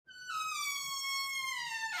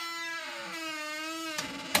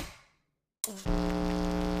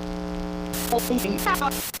Fans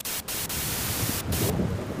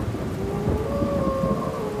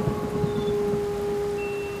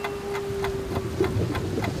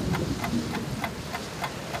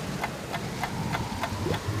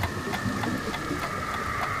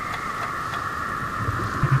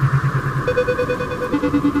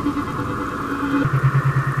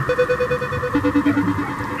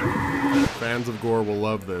of gore will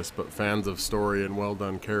love this, but fans of story and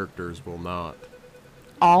well-done characters will not.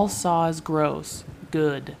 All Saw is gross.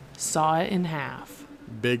 Good. Saw it in half.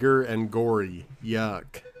 Bigger and gory.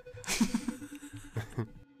 Yuck.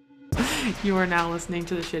 You are now listening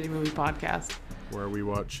to the Shitty Movie Podcast, Where we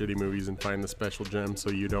watch shitty movies and find the special gems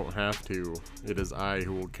so you don't have to. It is I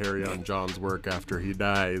who will carry on John's work after he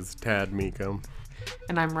dies, Tad Meekum.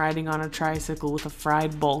 and I'm riding on a tricycle with a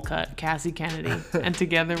fried bowl cut, Cassie Kennedy, and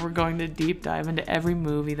together we're going to deep dive into every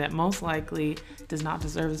movie that most likely does not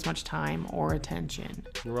deserve as much time or attention.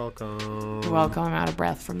 You're welcome. You're welcome. I'm out of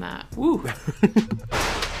breath from that. Woo!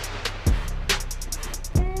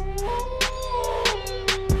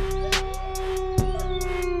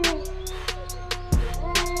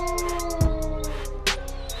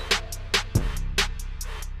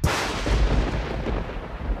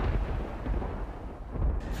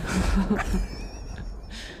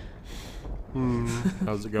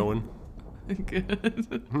 How's it going? Good.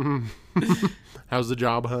 How's the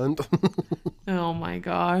job hunt? Oh my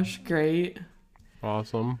gosh, great.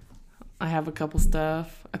 Awesome. I have a couple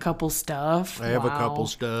stuff. I have a couple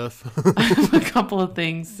stuff. I have a couple of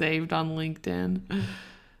things saved on LinkedIn.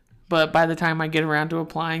 But by the time I get around to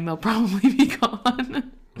applying, they'll probably be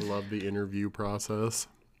gone. I love the interview process.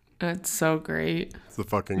 It's so great. It's the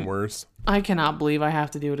fucking worst. I cannot believe I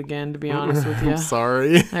have to do it again, to be honest with you. I'm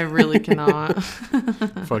sorry. I really cannot.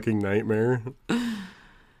 Fucking nightmare.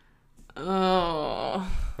 Oh.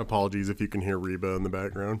 Apologies if you can hear Reba in the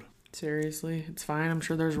background. Seriously, it's fine. I'm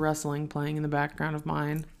sure there's wrestling playing in the background of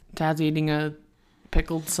mine. Tad's eating a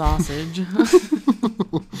pickled sausage.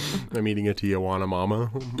 I'm eating a Tijuana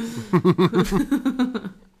Mama.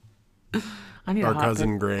 I need Our a hot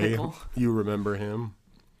cousin Gray. pickle. You remember him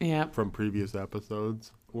Yep. from previous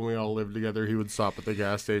episodes. When we all lived together, he would stop at the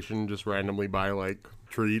gas station and just randomly buy like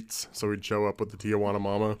treats. So we'd show up with the Tijuana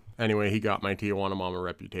Mama. Anyway, he got my Tijuana Mama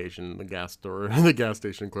reputation. The gas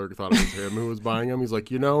station clerk thought it was him who was buying them. He's like,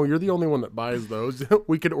 you're the only one that buys those.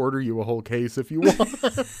 We could order you a whole case if you want.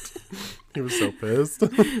 He was so pissed.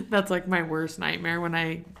 That's like my worst nightmare when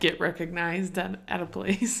I get recognized at a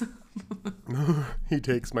place. He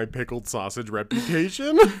takes my pickled sausage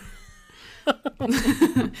reputation.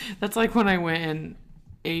 That's like when I went and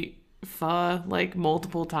ate pho like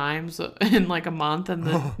multiple times in like a month, and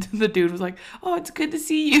the dude was like, "Oh, it's good to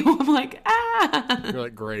see you." I'm like, ah. You're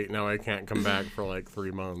like, great, now I can't come back for like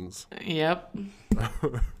 3 months. Yep.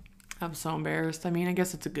 I'm so embarrassed. I mean, I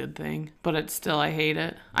guess it's a good thing, but it's still, I hate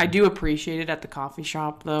it. I do appreciate it at the coffee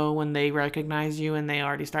shop though, when they recognize you and they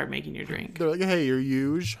already start making your drink. They're like, hey, you're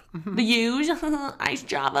huge. The huge iced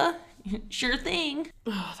Java. Sure thing.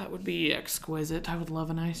 Oh, that would be exquisite. I would love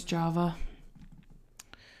an iced Java.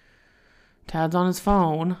 Tad's on his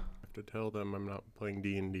phone. I have to tell them I'm not playing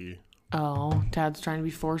D&D. Oh, Tad's trying to be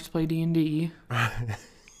forced to play D&D.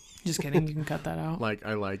 Just kidding. You can cut that out. Like,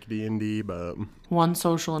 I like D&D, but... One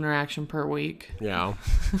social interaction per week. Yeah.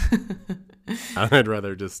 I'd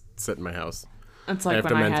rather just sit in my house. It's like I have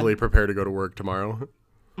to mentally prepare to go to work tomorrow.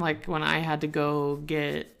 Like when I had to go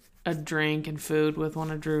get a drink and food with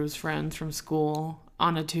one of Drew's friends from school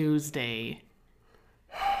on a Tuesday.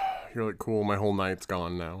 You're like, cool, my whole night's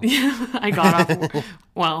gone now. Yeah, I got off.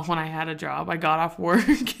 Well, when I had a job, I got off work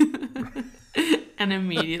and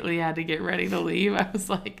immediately had to get ready to leave. I was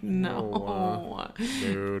like, no.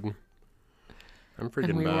 Dude. I'm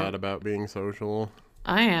freaking bad about being social.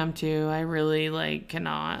 I am too. I really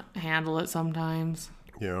cannot handle it sometimes.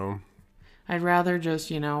 Yeah. I'd rather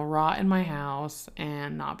just, rot in my house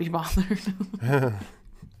and not be bothered.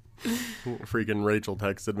 Freaking Rachel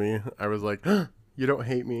texted me. I was like, you don't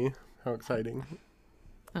hate me. How exciting.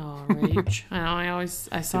 Oh, Rach. I know, I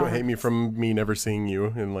saw You don't her. hate me from me never seeing you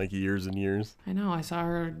in like years and years. I know, I saw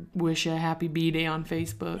her wish a happy B-Day on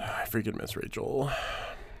Facebook. I freaking miss Rachel.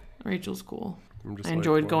 Rachel's cool. I I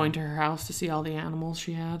enjoyed going to her house to see all the animals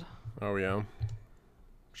she had. Oh, yeah.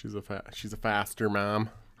 She's a faster mom.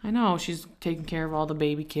 I know, she's taking care of all the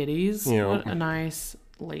baby kitties. Yeah. What a nice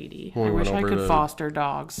lady. Well, I we wish went I over could to- foster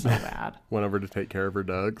dogs so bad. Went over to take care of her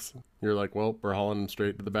ducks. You're like, well, we're hauling them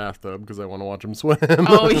straight to the bathtub because I want to watch them swim.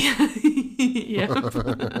 Oh, yeah. Yep.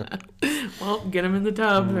 Well, get them in the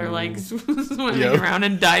tub. They're like swimming Yep. around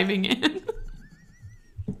and diving in.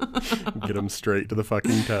 Get him straight to the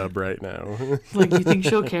fucking tub right now. Like, you think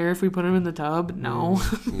she'll care if we put him in the tub? No.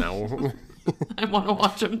 No. I want to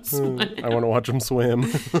watch him swim. I want to watch him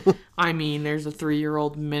swim. I mean, there's a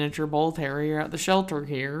 3-year-old miniature bull terrier at the shelter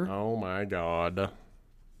here. Oh my god.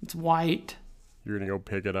 It's white. You're gonna go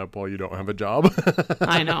pick it up while you don't have a job?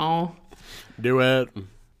 I know. Do it.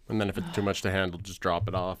 And then if it's too much to handle, just drop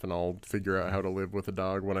it off and I'll figure out how to live with a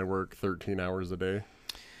dog when I work 13 hours a day.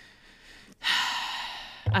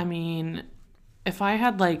 I mean, if I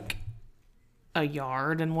had like a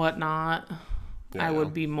yard and whatnot, Yeah. I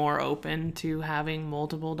would be more open to having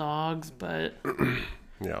multiple dogs, but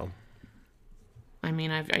Yeah. I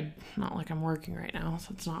mean, I not like I'm working right now, so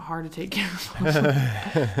it's not hard to take care of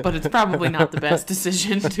them. But it's probably not the best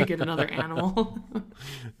decision to get another animal.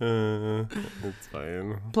 It's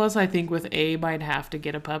fine. Plus, I think with Abe, I'd have to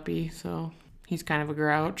get a puppy, so he's kind of a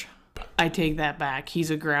grouch. I take that back.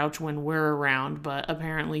 He's a grouch when we're around, but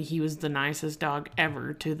apparently he was the nicest dog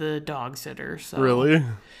ever to the dog sitter. So Really?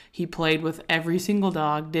 he played with every single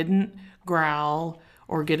dog, didn't growl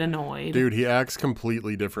or get annoyed. Dude, he acts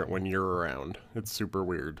completely different when you're around. It's super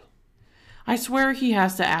weird. I swear he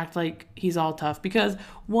has to act like he's all tough because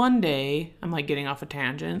one day, I'm like getting off on a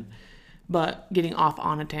tangent, but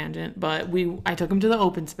I took him to the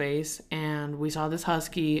open space and we saw this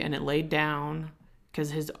husky and it laid down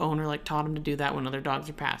because his owner like taught him to do that when other dogs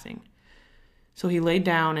are passing. So he laid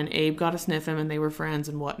down and Abe got to sniff him and they were friends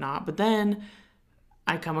and whatnot. But then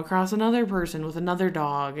I come across another person with another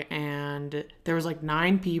dog and there was like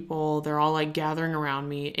 9 people. They're all like gathering around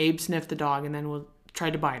me. Abe sniffed the dog and then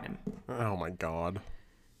tried to bite him. Oh my god.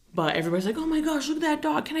 But everybody's like, oh my gosh, look at that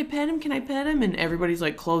dog. Can I pet him? Can I pet him? And everybody's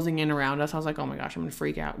like closing in around us. I was like, oh my gosh, I'm going to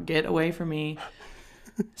freak out. Get away from me.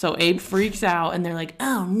 So Abe freaks out and they're like,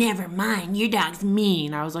 oh, never mind. Your dog's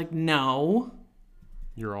mean. I was like, no.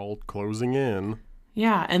 You're all closing in.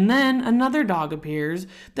 Yeah. And then another dog appears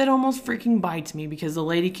that almost freaking bites me because the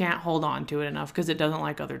lady can't hold on to it enough because it doesn't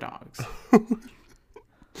like other dogs.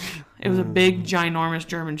 It was a big, ginormous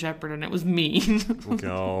German Shepherd, and it was mean.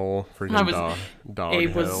 Go freaking dog Abe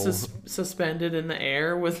hell. was suspended in the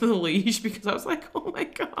air with the leash because I was like, oh my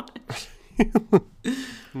gosh.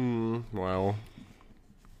 Wow.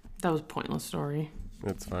 That was a pointless story.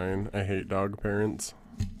 It's fine. I hate dog parents.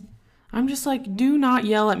 I'm just like, do not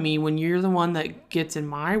yell at me when you're the one that gets in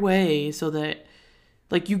my way so that,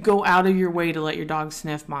 like, you go out of your way to let your dog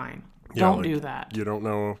sniff mine. Yeah, Don't like, do that. You don't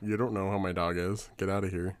know how my dog is. Get out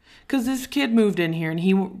of here. Because this kid moved in here and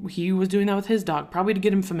he was doing that with his dog, probably to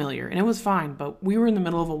get him familiar. And it was fine, but we were in the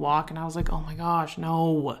middle of a walk and I was like, oh my gosh,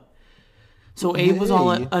 no. So Abe was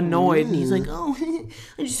all annoyed and he's like, oh,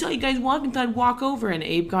 I just saw you guys walking, thought I'd walk over. And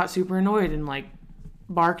Abe got super annoyed and like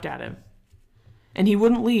barked at him. And he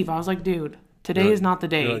wouldn't leave. I was like, dude, today is not the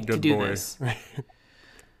day to do this.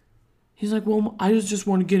 He's like, well, I just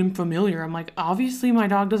want to get him familiar. I'm like, obviously my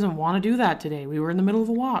dog doesn't want to do that today. We were in the middle of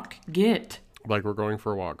a walk. Like we're going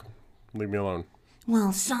for a walk. Leave me alone.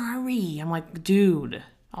 Well, sorry. I'm like, dude,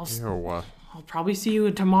 I'll probably see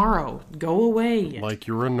you tomorrow. Go away. Like,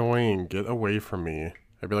 you're annoying. Get away from me.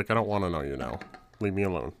 I'd be like, I don't want to know you now. Leave me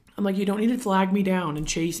alone. I'm like, you don't need to flag me down and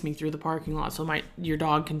chase me through the parking lot so your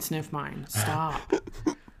dog can sniff mine. Stop.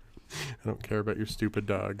 I don't care about your stupid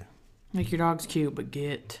dog. Like, your dog's cute, but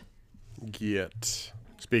get.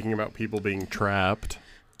 Speaking about people being trapped,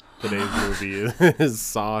 today's movie is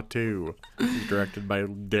Saw 2. It's directed by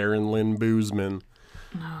Darren Lynn Boozman.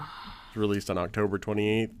 It's released on October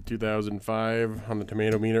 28th, 2005. On the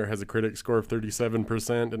Tomato Meter, it has a critic score of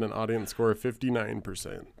 37% and an audience score of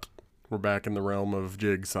 59%. We're back in the realm of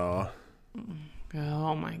Jigsaw.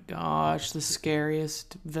 Oh my gosh, the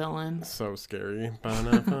scariest villain. So scary.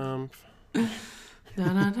 Ba-na-bump.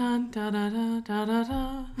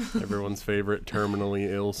 Everyone's favorite terminally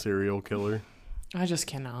ill serial killer. I just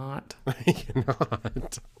cannot. I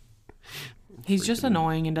cannot. He's just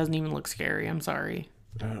annoying and doesn't even look scary. I'm sorry.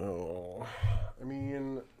 Oh, I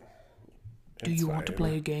mean, do you want to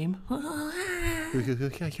play a game?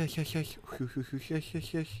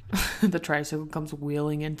 The tricycle comes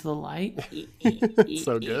wheeling into the light.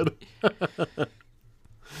 So good.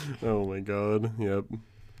 Oh my god. Yep.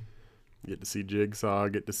 Get to see Jigsaw.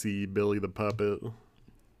 Get to see Billy the Puppet.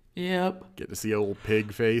 Yep. Get to see old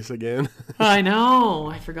Pig Face again. I know.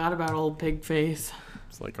 I forgot about old Pig Face.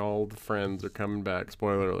 It's like all the friends are coming back.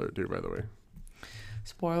 Spoiler alert, too, by the way.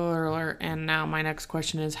 Spoiler alert. And now my next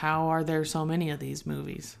question is, how are there so many of these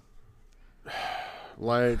movies?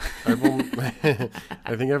 Like, I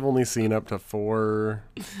think I've only seen up to 4,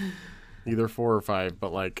 either 4 or 5,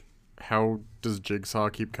 but like, how does Jigsaw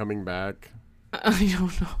keep coming back? I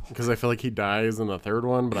don't know. Because I feel like he dies in the 3rd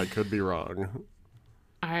one, but I could be wrong.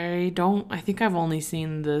 I think I've only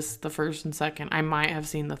seen the first and second. I might have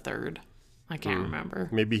seen the third. I can't remember.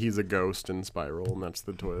 Maybe he's a ghost in Spiral, and that's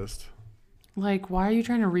the twist. Like, why are you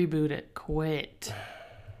trying to reboot it? Quit.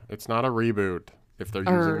 It's not a reboot if they're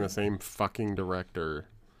using the same fucking director.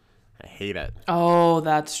 I hate it. Oh,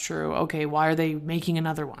 that's true. Okay, why are they making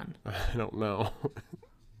another one? I don't know.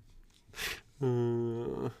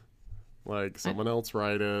 Like, someone else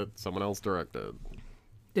write it, someone else direct it.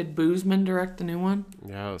 Did Boozman direct the new one?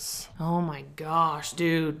 Yes. Oh my gosh,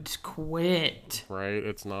 dude, quit. Right?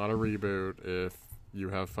 It's not a reboot if you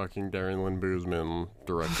have fucking Darren Lynn Boozman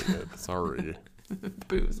directing it. Sorry.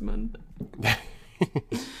 Boozman.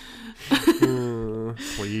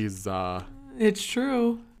 Please, It's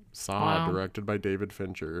true. Saw, directed by David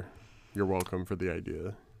Fincher. You're welcome for the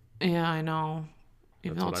idea. Yeah, I know.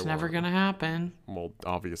 Even though it's never going to happen. Well,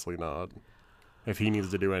 obviously not. If he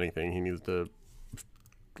needs to do anything, he needs to,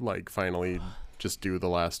 like, finally just do the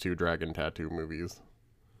last 2 Dragon Tattoo movies.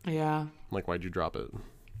 Yeah. Like, why'd you drop it?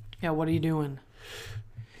 Yeah, what are you doing?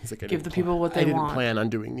 He's like, Give the people what they want. I didn't plan on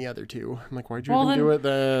doing the other 2. I'm like, why'd you even do it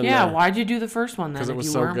then? Yeah, why'd you do the first one then? Because it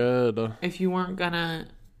was so good. If you weren't gonna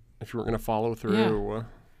follow through. Yeah.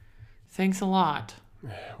 Thanks a lot.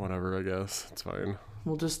 Whatever, I guess. It's fine.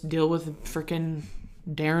 We'll just deal with frickin'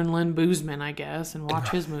 Darren Lynn Boozman, I guess, and watch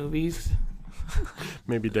his movies.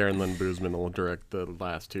 Maybe Darren Lynn Boozman will direct the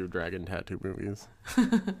last 2 Dragon Tattoo movies.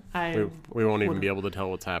 We won't even be able to tell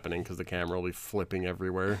what's happening because the camera will be flipping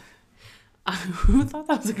everywhere. Who thought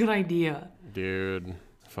that was a good idea? Dude,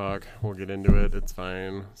 fuck. We'll get into it. It's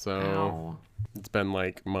fine. So, Ow. It's been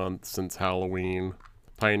like months since Halloween.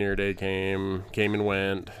 Pioneer Day came and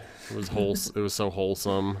went. It was It was so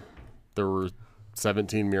wholesome. There were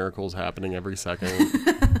 17 miracles happening every second.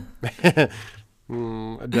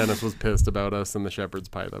 Dennis was pissed about us and the shepherd's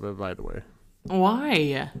pie, by the way.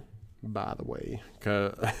 Why? By the way.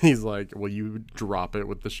 'Cause he's like, will you drop it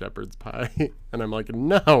with the shepherd's pie? And I'm like,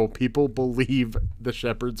 no, people believe the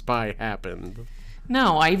shepherd's pie happened.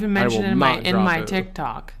 No, I even mentioned it in my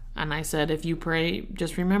TikTok. And I said, if you pray,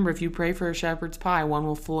 just remember, if you pray for a shepherd's pie, one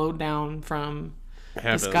will float down from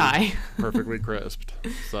the sky. Perfectly crisped.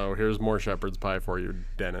 So here's more shepherd's pie for you,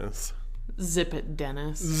 Dennis. Zip it,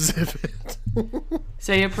 Dennis. Zip it.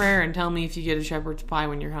 Say a prayer and tell me if you get a shepherd's pie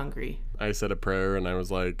when you're hungry. I said a prayer and I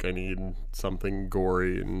was like, I need something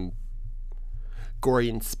gory and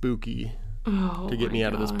spooky to get me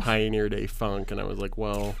out of this Pioneer Day funk. And I was like,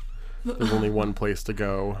 well, there's only one place to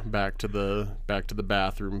go, back to the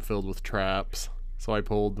bathroom filled with traps. So I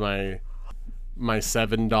pulled my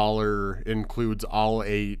 $7 includes all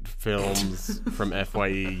 8 films from FYE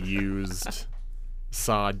used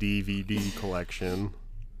Saw DVD collection.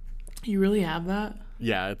 You really have that?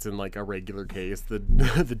 Yeah, it's in like a regular case. The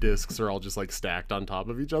discs are all just like stacked on top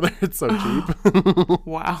of each other. It's so cheap.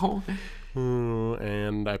 Wow.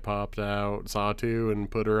 And I popped out Saw 2 and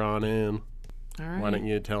put her on in. All right. Why don't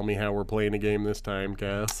you tell me how we're playing a game this time,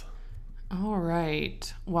 Cass? All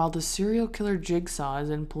right. While the serial killer Jigsaw is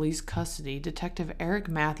in police custody, Detective Eric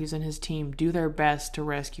Matthews and his team do their best to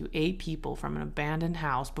rescue 8 people from an abandoned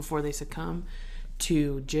house before they succumb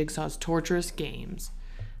to Jigsaw's torturous games.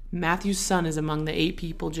 Matthews' son is among the 8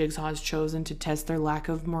 people Jigsaw has chosen to test their lack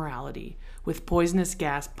of morality. With poisonous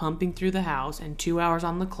gas pumping through the house and 2 hours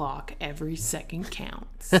on the clock, every second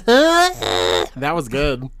counts. That was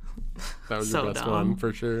good. That was So your best dumb. one,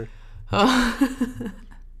 for sure.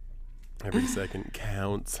 Every second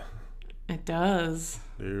counts. It does.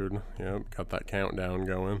 Dude, yep, got that countdown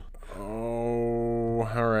going. Oh,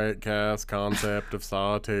 alright, Cass. Concept of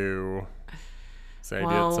Saw 2. This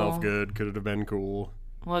idea itself good. Could it have been cool?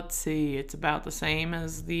 Let's see. It's about the same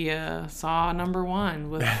as the Saw #1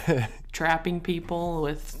 with trapping people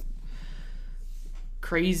with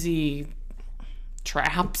crazy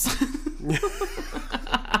traps.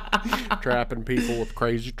 Trapping people with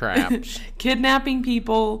crazy traps. Kidnapping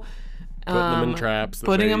people. Putting them in traps.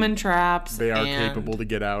 Putting them in traps. They are capable to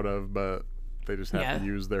get out of, but they just have to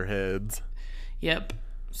use their heads. Yep.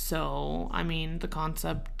 So, I mean, the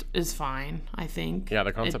concept is fine, I think. Yeah,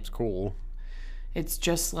 the concept's cool. It's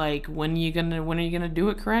just like, when are you gonna do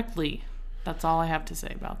it correctly? That's all I have to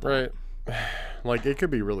say about that. Right. Like, it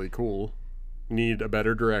could be really cool. Need a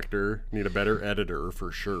better director. Need a better editor,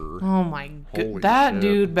 for sure. Oh my Holy god. That shit.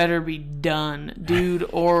 dude better be done. Dude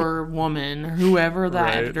or woman, whoever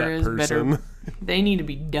that editor is, person. better. They need to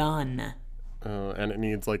be done. And it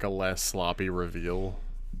needs, like, a less sloppy reveal.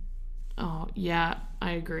 Oh, yeah,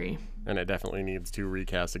 I agree. And it definitely needs to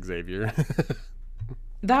recast Xavier.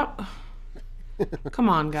 That... Come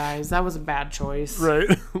on, guys. That was a bad choice. Right?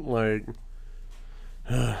 Like,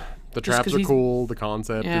 The Just traps 'cause are cool. The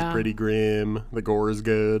concept is Yeah. pretty grim. The gore is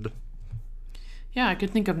good. Yeah, I could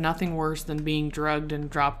think of nothing worse than being drugged and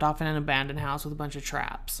dropped off in an abandoned house with a bunch of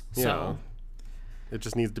traps. So, It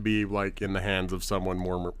just needs to be like in the hands of someone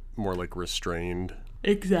more like restrained.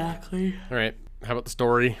 exactly. All right. How about the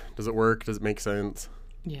story? Does it work? Does it make sense?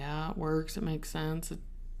 Yeah, it works. It makes sense. It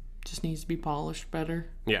just needs to be polished better.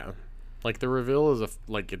 Yeah. Like the reveal is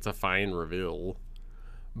it's a fine reveal,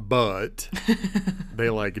 but they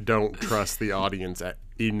like don't trust the audience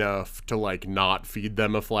enough to like not feed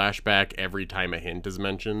them a flashback every time a hint is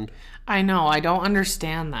mentioned. I know. I don't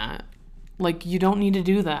understand that. Like, you don't need to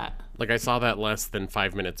do that. Like I saw that less than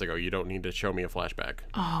 5 minutes ago. You don't need to show me a flashback.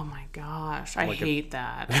 Oh my gosh. I hate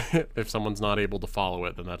that. If someone's not able to follow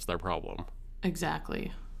it, then that's their problem.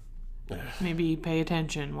 Exactly. Maybe pay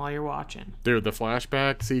attention while you're watching. Dude, the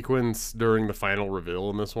flashback sequence during the final reveal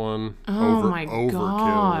in this one, Oh my overkill.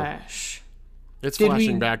 gosh. It's Did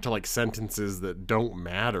flashing we- back to like sentences that don't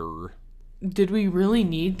matter. Did we really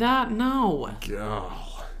need that? No.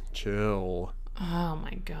 Oh, chill. Oh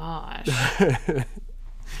my gosh.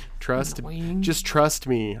 Just trust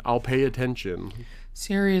me. I'll pay attention.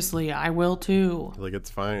 Seriously, I will too. Like, it's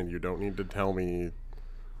fine. You don't need to tell me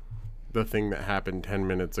the thing that happened 10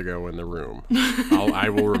 minutes ago in the room. I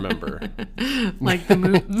will remember. Like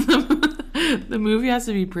the the movie has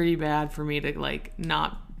to be pretty bad for me to like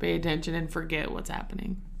not pay attention and forget what's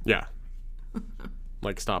happening. Yeah.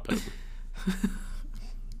 Like, stop it.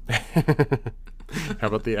 How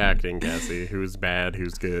about the acting, Cassie? Who's bad?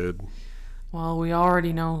 Who's good? Well, we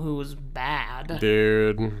already know who's bad.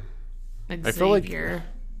 Dude. Xavier. feel like-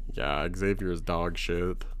 Yeah, Xavier's dog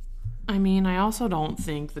shit. I mean, I also don't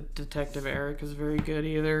think that Detective Eric is very good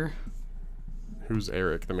either. Who's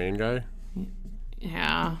Eric, the main guy?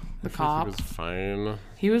 Yeah, the I think cop. He was fine.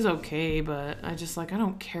 He was okay, but I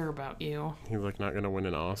don't care about you. He's like not gonna win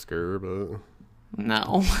an Oscar, but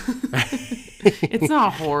No. It's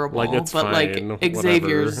not horrible, Like, it's but fine, like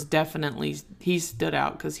Xavier's definitely, he stood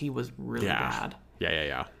out because he was really bad.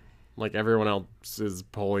 Yeah. Like everyone else is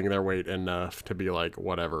pulling their weight enough to be like,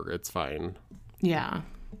 whatever, it's fine. Yeah.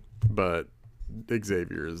 But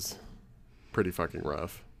Xavier's pretty fucking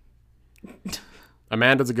rough.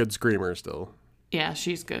 Amanda's a good screamer still. Yeah,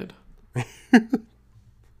 she's good.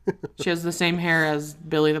 She has the same hair as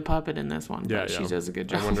Billy the Puppet in this one, but she does a good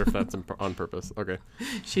job. I wonder if that's on purpose. Okay.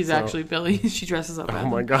 She's actually Billy. She dresses up as Oh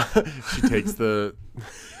my him. god. She takes in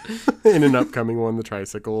an upcoming one, the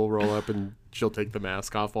tricycle will roll up and she'll take the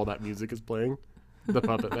mask off while that music is playing. The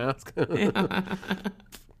puppet mask.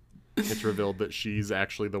 It's revealed that she's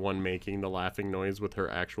actually the one making the laughing noise with her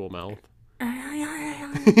actual mouth.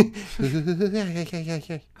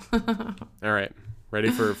 All right. Ready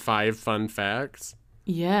for 5 fun facts? I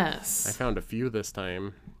Yes. found a few this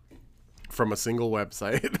time from a single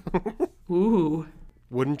website. Ooh.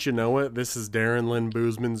 Wouldn't you know it? This is Darren Lynn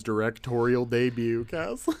Boozman's directorial debut,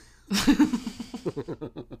 Cass.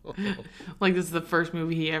 Like, this is the first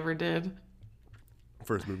movie he ever did.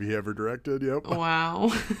 First movie he ever directed, yep. Wow.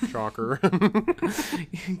 Shocker.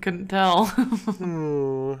 Couldn't tell.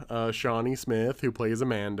 Shawnee Smith, who plays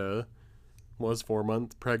Amanda, was 4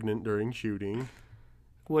 months pregnant during shooting.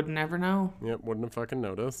 Would never know. Yep, wouldn't have fucking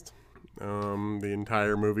noticed. The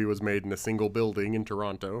entire movie was made in a single building in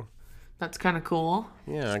Toronto. That's kind of cool.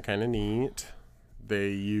 Yeah, kind of neat. They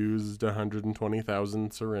used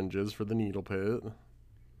 120,000 syringes for the needle pit.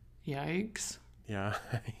 Yikes. Yeah.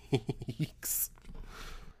 Yikes.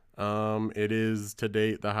 It is to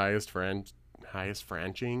date the highest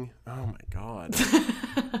franching. Oh my god.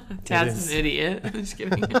 Tad's an idiot. Just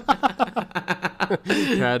kidding.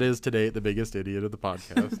 Tad is to date the biggest idiot of the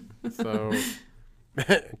podcast. So,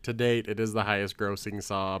 to date, it is the highest grossing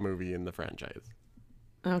Saw movie in the franchise.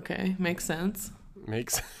 Okay, makes sense.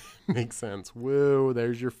 Makes sense. Woo,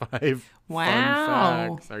 there's your 5 Wow.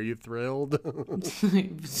 fun facts. Are you thrilled?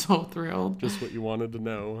 So thrilled. Just what you wanted to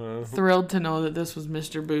know, huh? Thrilled to know that this was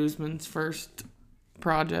Mr. Boozman's first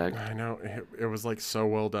project. I know. It was like so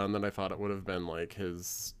well done that I thought it would have been like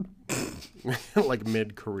his like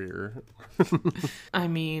mid-career. I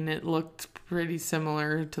mean, it looked pretty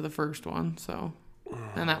similar to the first one, so.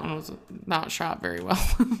 And that one was not shot very well.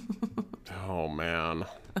 Oh man.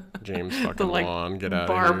 James fucking The like Wan, get out of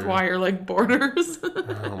barbed here. wire like borders.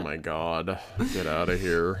 Oh my god. Get out of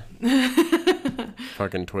here.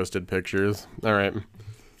 Fucking Twisted Pictures. All right.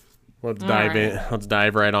 Let's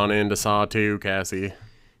dive right on into Saw 2, Cassie.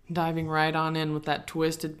 Diving right on in with that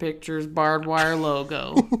Twisted Pictures barbed wire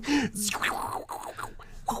logo.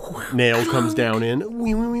 Nail comes down in.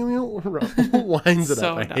 Winds it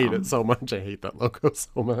So up. I hate dumb. it so much. I hate that logo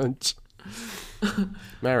so much.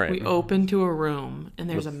 All right. We open to a room, and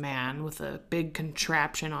there's a man with a big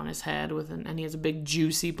contraption on his head, and he has a big,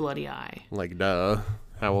 juicy, bloody eye. Like, duh.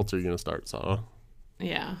 How else are you going to start Saw?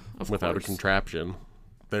 Yeah, Without course. a contraption.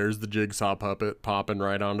 There's the jigsaw puppet popping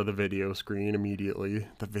right onto the video screen immediately.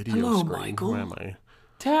 The video Hello, screen. Michael. Who am I?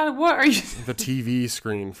 Dad, what are you... The TV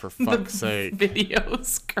screen, for fuck's sake. Video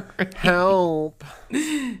screen. Help.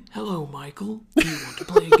 Hello, Michael. Do you want to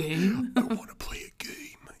play a game? I want to play a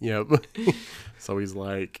game. Yep. So he's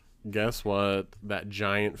like, guess what? That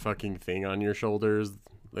giant fucking thing on your shoulders,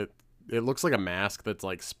 it looks like a mask that's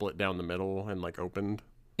like split down the middle and like opened.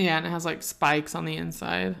 Yeah, and it has like spikes on the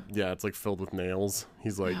inside. Yeah, it's like filled with nails.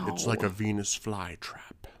 He's like, it's like a Venus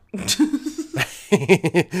flytrap.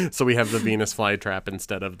 So we have the Venus flytrap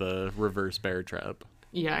instead of the reverse bear trap.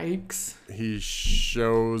 Yikes. He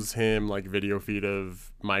shows him like video feed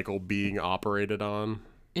of Michael being operated on.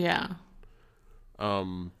 Yeah.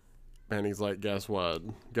 And he's like, guess what?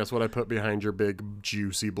 Guess what I put behind your big,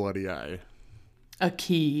 juicy, bloody eye? A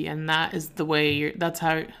key, and that is the way that's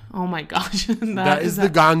how, oh my gosh. that is the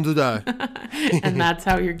gondola. And that's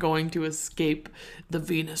how you're going to escape the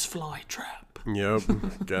Venus flytrap. Yep.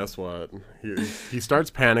 Guess what? He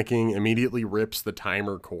starts panicking, immediately rips the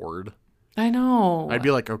timer cord. I know. I'd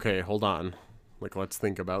be like, okay, hold on. Like, let's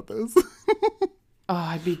think about this. Oh,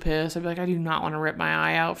 I'd be pissed. I'd be like, I do not want to rip my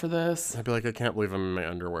eye out for this. I'd be like, I can't believe I'm in my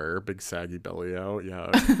underwear. Big saggy belly out.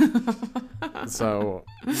 Yeah. So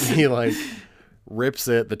he like rips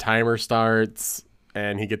it. The timer starts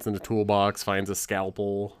and he gets in the toolbox, finds a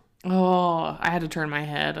scalpel. Oh, I had to turn my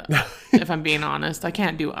head, if I'm being honest. I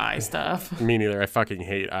can't do eye stuff. Me neither. I fucking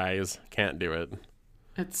hate eyes. Can't do it.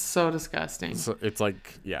 It's so disgusting. So it's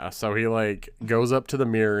like, yeah. So he like goes up to the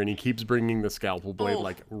mirror and he keeps bringing the scalpel blade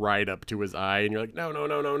like right up to his eye. And you're like, no, no,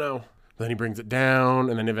 no, no, no. Then he brings it down.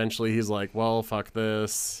 And then eventually he's like, well, fuck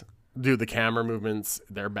this. Dude, the camera movements,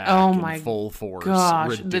 they're back in full force.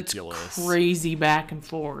 Gosh, ridiculous. that's crazy back and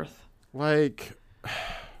forth. Like,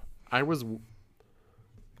 I was...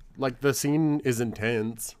 Like, the scene is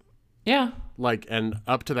intense. Yeah. Like, and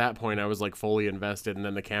up to that point, I was, like, fully invested, and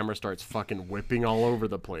then the camera starts fucking whipping all over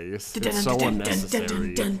the place. It's so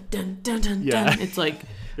unnecessary. Yeah. It's, like,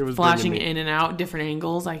 it was flashing in and out, different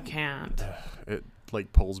angles. I can't. It,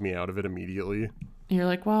 like, pulls me out of it immediately. You're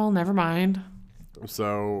like, well, never mind.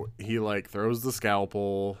 So, he, like, throws the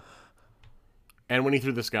scalpel. And when he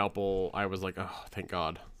threw the scalpel, I was like, oh, thank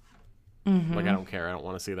God. Mm-hmm. Like, I don't care. I don't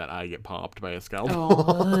want to see that eye get popped by a scalpel.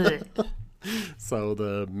 Oh. So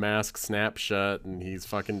the mask snaps shut and he's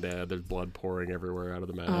fucking dead. There's blood pouring everywhere out of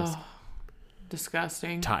the mask. Oh,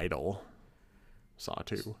 disgusting. Title. Saw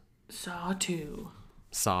 2. Saw 2.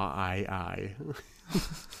 Saw I.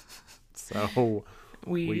 So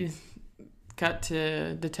we cut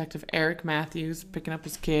to Detective Eric Matthews picking up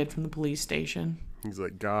his kid from the police station. He's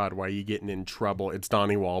like, God, why are you getting in trouble? It's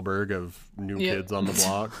Donnie Wahlberg of New Kids on the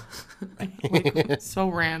Block. Like, so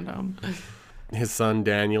random. His son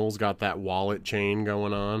Daniel's got that wallet chain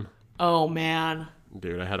going on. Oh, man.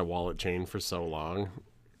 Dude, I had a wallet chain for so long.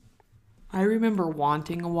 I remember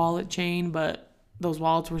wanting a wallet chain, but those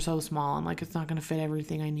wallets were so small. I'm like, it's not going to fit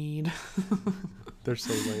everything I need. They're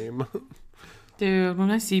so lame. Dude,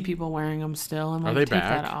 when I see people wearing them still, I'm like, are they take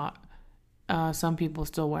back? that off. Some people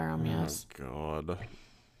still wear them, yes. Oh, God.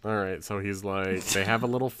 All right, so he's like, they have a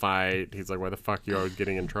little fight. He's like, why the fuck are you always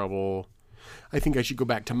getting in trouble? I think I should go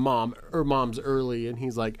back to mom's early. And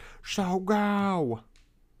he's like, so go.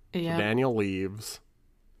 Yeah. So Daniel leaves.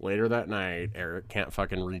 Later that night, Eric can't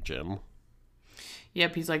fucking reach him.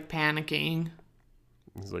 Yep, he's like panicking.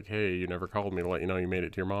 He's like, hey, you never called me to let you know you made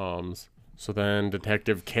it to your mom's. So then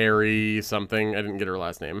Detective Carrie something, I didn't get her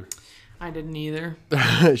last name. I didn't either.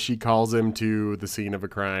 She calls him to the scene of a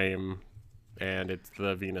crime, and it's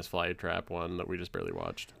the Venus flytrap one that we just barely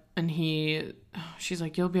watched. And she's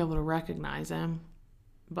like, you'll be able to recognize him.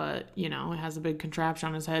 But, you know, it has a big contraption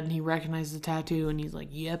on his head, and he recognizes the tattoo, and he's like,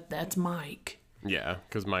 yep, that's Mike. Yeah,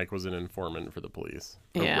 because Mike was an informant for the police.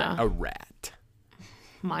 Yeah. A rat.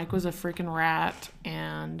 Mike was a freaking rat,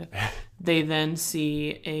 and they then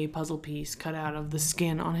see a puzzle piece cut out of the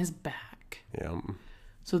skin on his back. Yeah.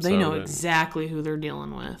 So they know exactly who they're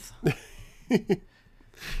dealing with.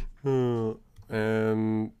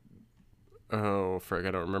 And oh, frick,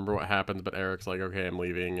 I don't remember what happens, but Eric's like, okay, I'm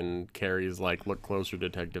leaving, and Carrie's like, look closer,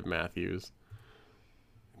 Detective Matthews.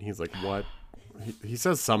 And he's like, what? He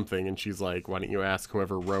says something, and she's like, why don't you ask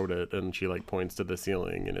whoever wrote it? And she like points to the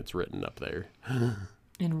ceiling, and it's written up there.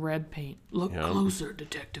 In red paint. Look closer,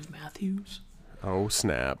 Detective Matthews. Oh,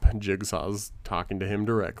 snap. Jigsaw's talking to him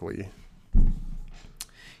directly.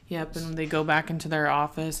 Yep, and they go back into their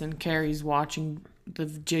office, and Carrie's watching the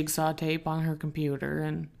Jigsaw tape on her computer,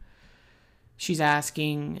 and she's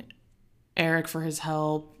asking Eric for his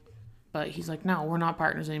help, but he's like, no, we're not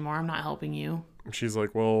partners anymore. I'm not helping you. She's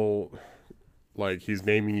like, well, like, he's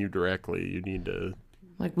naming you directly. You need to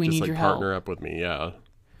Like, we just, need like, your partner help. up with me. Yeah.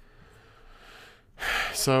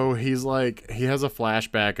 So he's like, he has a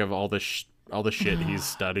flashback of all the shit he's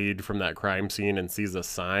studied from that crime scene and sees a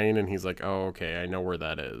sign, and he's like, oh, okay, I know where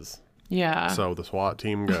that is. Yeah. So the SWAT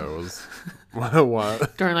team goes.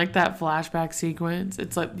 What? During, like, that flashback sequence,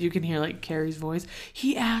 it's like, you can hear, like, Carrie's voice.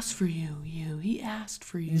 He asked for you. He asked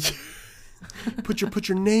for you. Put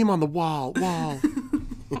your name on the wall.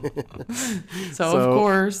 So, of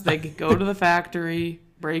course, they go to the factory,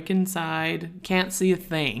 break inside, can't see a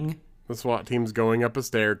thing. The SWAT team's going up a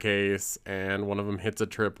staircase, and one of them hits a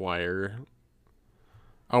tripwire.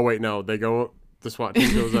 Oh, wait, no. The SWAT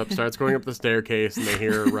team goes up, starts going up the staircase, and they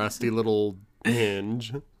hear a rusty little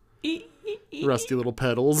hinge. Rusty little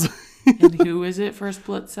pedals. And who is it for a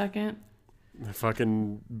split second?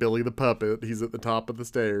 Fucking Billy the Puppet. He's at the top of the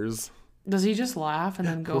stairs. Does he just laugh and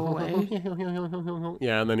then go away?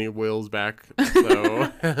 Yeah, and then he wheels back.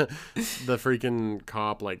 So the freaking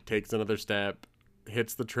cop, like, takes another step,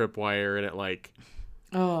 hits the tripwire, and it, like,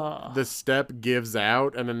 the step gives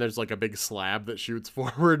out, and then there's, like, a big slab that shoots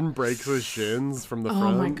forward and breaks his shins from the front.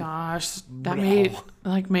 Oh my gosh, that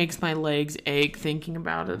makes my legs ache thinking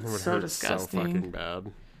about it. It's so disgusting. So fucking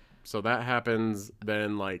bad. So that happens.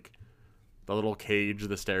 Then, like, the little cage,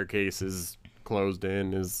 the staircase is closed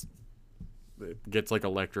in, it gets, like,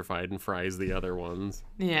 electrified and fries the other ones.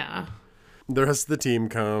 Yeah. The rest of the team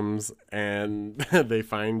comes, and they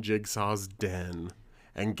find Jigsaw's den.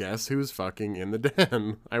 And guess who's fucking in the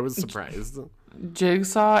den? I was surprised.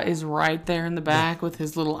 Jigsaw is right there in the back with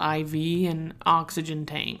his little IV and oxygen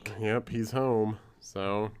tank. Yep, he's home.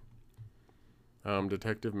 So,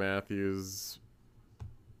 Detective Matthews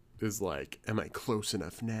is like, am I close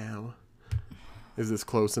enough now? Is this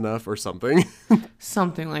close enough or something?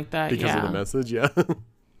 Something like that, because of the message, yeah.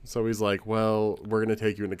 So he's like, well, we're going to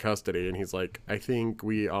take you into custody. And he's like, I think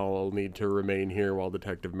we all need to remain here while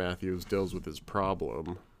Detective Matthews deals with his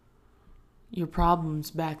problem. Your problem's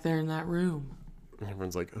back there in that room. And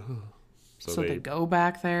everyone's like, ugh. So they go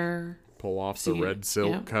back there. Pull off the red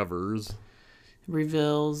silk covers.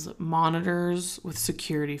 Reveals monitors with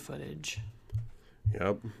security footage.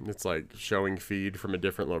 Yep. It's like showing feed from a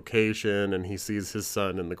different location, and he sees his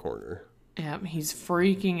son in the corner. Yep. He's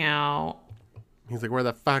freaking out. He's like, where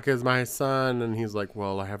the fuck is my son? And he's like,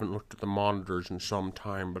 well, I haven't looked at the monitors in some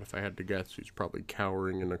time, but if I had to guess, he's probably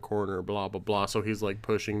cowering in a corner, blah, blah, blah. So he's like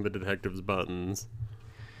pushing the detective's buttons.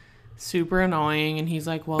 Super annoying. And he's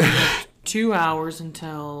like, well, you have 2 hours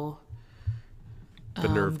until the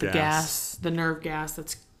nerve gas. The nerve gas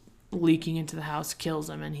that's leaking into the house kills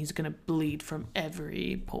him, and he's going to bleed from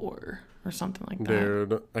every pore. Or something like that.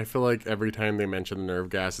 Dude, I feel like every time they mention the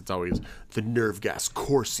nerve gas, it's always the nerve gas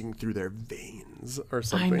coursing through their veins or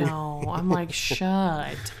something. I know. I'm like,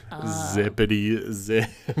 shut up. Zippity zip.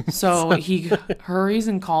 So he hurries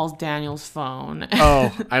and calls Daniel's phone.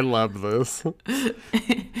 Oh, I love this.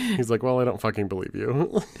 He's like, well, I don't fucking believe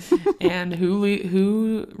you. And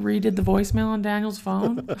who redid the voicemail on Daniel's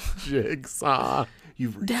phone? Jigsaw.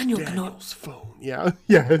 You've Daniel's phone. Yeah.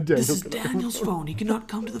 This is Daniel's phone. He cannot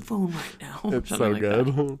come to the phone right now. It's so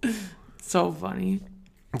good. So funny.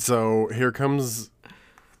 So here comes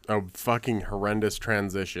a fucking horrendous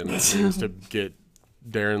transition that seems to get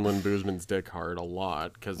Darren Lynn Boozman's dick hard a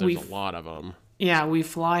lot because there's a lot of them. Yeah, we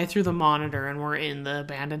fly through the monitor and we're in the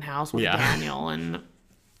abandoned house with Daniel and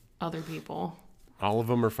other people. All of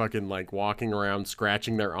them are fucking like walking around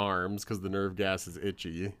scratching their arms because the nerve gas is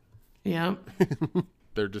itchy. Yep.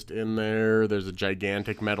 They're just in there. There's a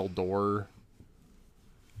gigantic metal door.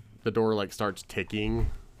 The door like starts ticking.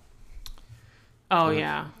 Oh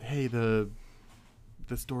yeah. Hey,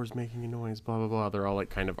 this door's making a noise, blah blah blah. They're all like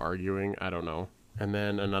kind of arguing. I don't know. And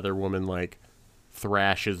then another woman like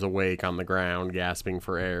thrashes awake on the ground, gasping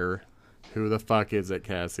for air. Who the fuck is it,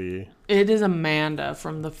 Cassie? It is Amanda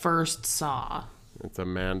from the first Saw. It's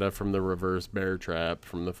Amanda from the reverse bear trap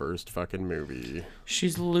from the first fucking movie.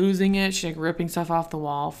 She's losing it. She's like ripping stuff off the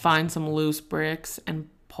wall, finds some loose bricks, and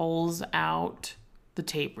pulls out the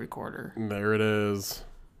tape recorder. And there it is.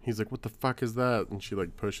 He's like, what the fuck is that? And she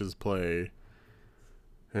like pushes play.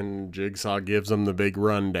 And Jigsaw gives him the big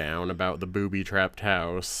rundown about the booby-trapped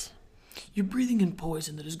house. You're breathing in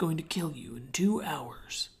poison that is going to kill you in 2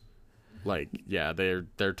 hours. Like, yeah,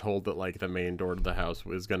 they're told that like the main door to the house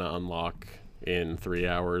is gonna unlock in 3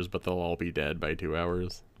 hours, but they'll all be dead by 2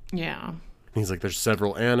 hours. Yeah. He's like, there's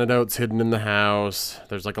several antidotes hidden in the house.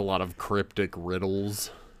 There's like a lot of cryptic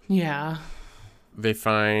riddles. Yeah. they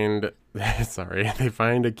find they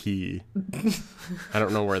find a key. I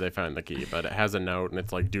don't know where they find the key, but it has a note and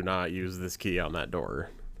it's like, do not use this key on that door.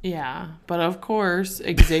 Yeah, but of course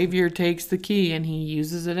Xavier takes the key and he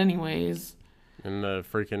uses it anyways. And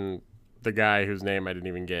the guy whose name I didn't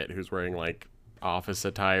even get, who's wearing like office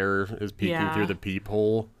attire, is peeking through the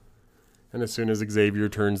peephole. And as soon as Xavier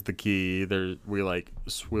turns the key, we like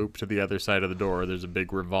swoop to the other side of the door. There's a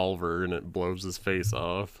big revolver and it blows his face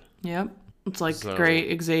off. Yep. It's like,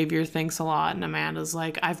 great, Xavier thinks a lot, and Amanda's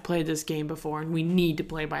like, I've played this game before, and we need to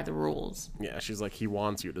play by the rules. Yeah, she's like, he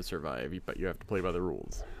wants you to survive, but you have to play by the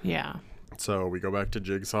rules. Yeah. So we go back to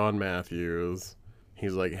Jigsaw and Matthews.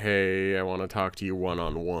 He's like, hey, I want to talk to you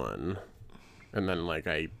one-on-one. And then, like,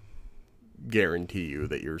 I guarantee you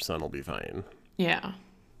that your son will be fine. Yeah.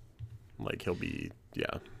 Like, he'll be,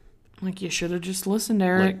 yeah. Like, you should have just listened,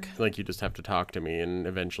 Eric. Like you just have to talk to me, and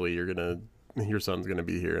eventually your son's gonna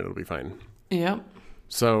be here, and it'll be fine. Yep.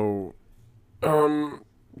 So,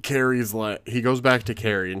 Carrie's like, he goes back to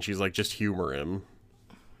Carrie, and she's like, just humor him.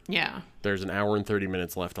 Yeah. There's an hour and 30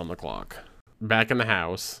 minutes left on the clock. Back in the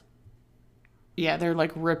house. Yeah, they're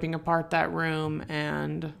like ripping apart that room,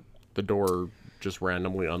 and the door just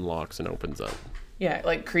randomly unlocks and opens up. Yeah, it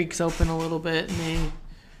like creaks open a little bit, and they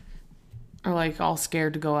are like all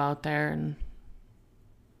scared to go out there, and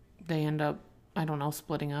they end up, I don't know,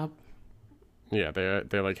 splitting up. Yeah,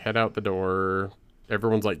 they like head out the door.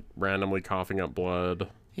 Everyone's like randomly coughing up blood.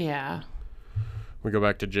 Yeah. We go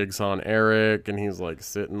back to Jigsaw and Eric, and he's like,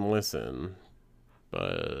 sit and listen.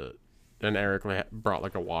 But then Eric brought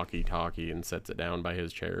like a walkie-talkie and sets it down by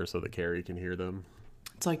his chair so that Carrie can hear them.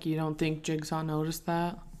 It's like, you don't think Jigsaw noticed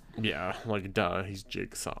that? Yeah, like, duh, he's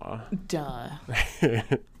Jigsaw. Duh.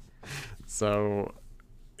 So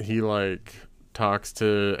he like talks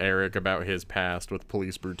to Eric about his past with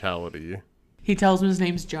police brutality. He tells him his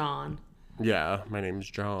name's John. Yeah, my name's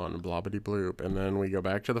John, blobbity bloop. And then we go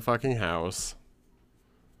back to the fucking house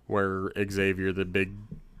where Xavier, the big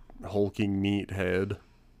hulking meathead,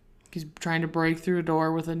 he's trying to break through a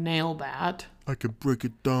door with a nail bat. I could break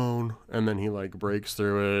it down. And then he like breaks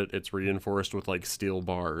through it. It's reinforced with like steel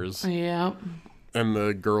bars. Yep. And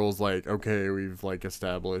the girl's like, okay, we've like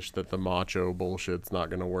established that the macho bullshit's not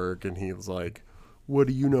gonna work. And he's like, what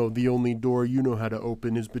do you know? The only door you know how to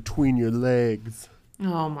open is between your legs.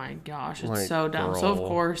 Oh my gosh, it's like, so dumb. girl. So of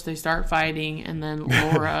course they start fighting, and then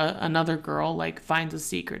Laura, another girl, like finds a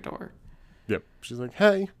secret door. Yep. She's like,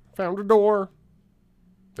 hey, found a door.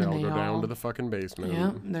 They And all they go down all- to the fucking basement.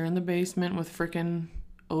 Yep, they're in the basement with frickin'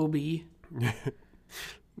 Obi.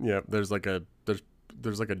 Yep. There's like a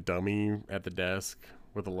dummy at the desk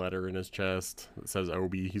with a letter in his chest that says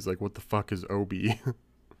Obi. He's like, what the fuck is Obi?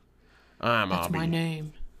 I'm That's Obi. my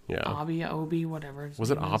name. Yeah. Obi, whatever. his Was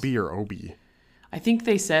it name is. Obi or Obi? I think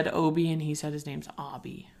they said Obi, and he said his name's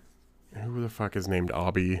Obi. Who the fuck is named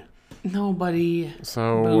Obi? Nobody.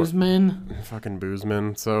 So Boozman. fucking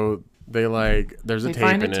Boozman. So they like, there's a They tape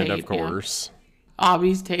find a in it, of tape, yeah. course.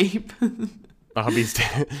 Obi's tape.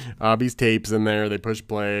 Obi's tapes in there. They push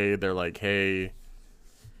play. They're like, hey,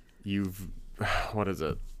 what is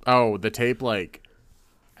it? Oh, the tape like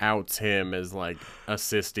outs him as like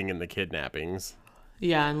assisting in the kidnappings.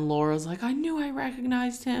 Yeah, and Laura's like, I knew I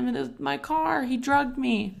recognized him. It was my car. He drugged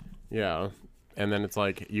me. Yeah. And then it's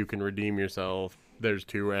like, you can redeem yourself. There's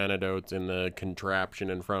 2 antidotes in the contraption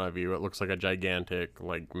in front of you. It looks like a gigantic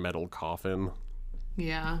like metal coffin.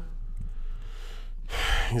 Yeah.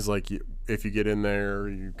 He's like, if you get in there,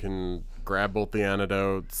 you can grab both the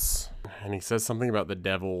antidotes. And he says something about the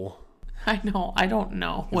devil. I know. I don't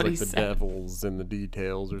know what like he the said. devil's in the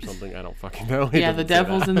details or something. I don't fucking know. Yeah, the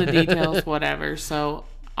devil's in the details, whatever. So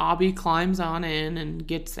Obi climbs on in and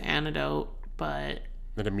gets the antidote, but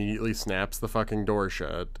It immediately snaps the fucking door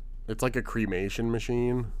shut. It's like a cremation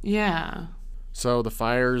machine. yeah. So the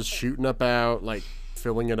fire's shooting up out, like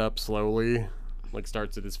filling it up slowly, like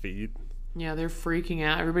starts at his feet. Yeah, they're freaking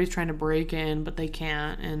out. Everybody's trying to break in, but they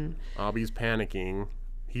can't. And Obi's panicking.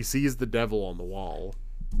 He sees the devil on the wall.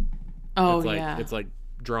 oh It's like, yeah, It's like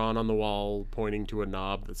drawn on the wall, pointing to a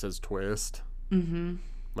knob that says twist. Mm-hmm.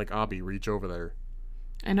 Like, Obi, reach over there.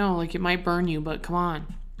 I know. Like, it might burn you, but come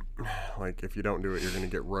on. Like, if you don't do it, you're gonna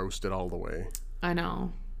get roasted all the way. I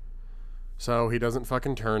know. So he doesn't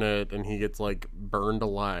fucking turn it, and he gets like burned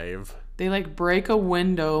alive. They like break a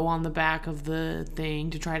window on the back of the thing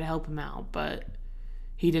to try to help him out, but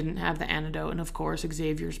he didn't have the antidote, and of course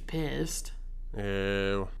Xavier's pissed.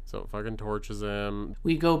 Ew. So it fucking torches him.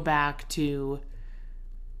 We go back to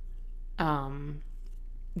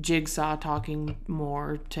Jigsaw talking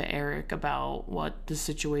more to Eric about what the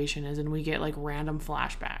situation is, and we get like random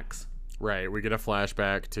flashbacks. Right, we get a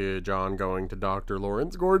flashback to John going to Dr.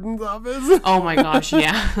 Lawrence Gordon's office. Oh my gosh,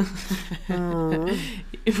 yeah.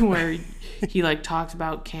 Where he like talks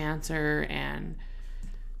about cancer and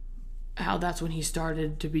how that's when he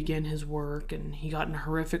started to begin his work, and he got in a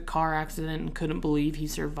horrific car accident and couldn't believe he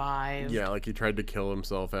survived. Yeah, like he tried to kill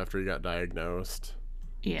himself after he got diagnosed.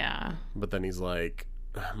 Yeah. But then he's like,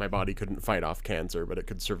 my body couldn't fight off cancer, but it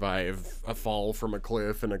could survive a fall from a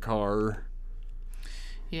cliff in a car.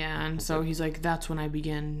 Yeah, and so he's like, that's when I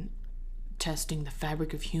began testing the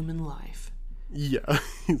fabric of human life. Yeah,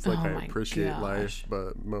 he's like, Oh I my appreciate gosh. life,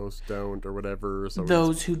 but most don't, or whatever. So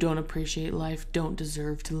Those who don't appreciate life don't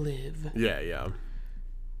deserve to live. yeah.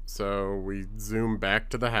 So we zoom back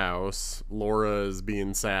to the house. Laura is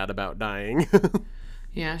being sad about dying.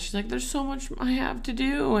 Yeah, she's like, there's so much I have to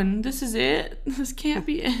do, and this is it. This can't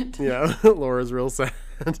be it. Yeah, Laura's real sad.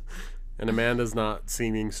 And Amanda's not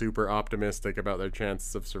seeming super optimistic about their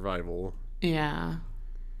chances of survival. Yeah.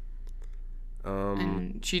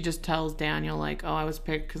 And she just tells Daniel, like, oh, I was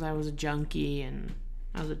picked because I was a junkie and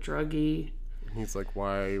I was a druggie. He's like,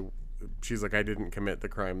 why? She's like, I didn't commit the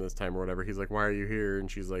crime this time or whatever. He's like, why are you here?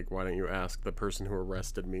 And she's like, why don't you ask the person who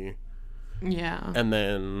arrested me? Yeah. And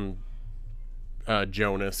then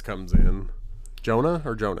Jonas comes in. Jonah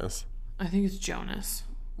or Jonas? I think it's Jonas.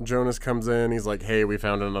 Jonas comes in. He's like, hey, we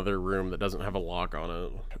found another room that doesn't have a lock on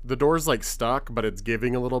it. The door's like stuck, but it's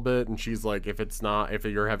giving a little bit. And she's like, if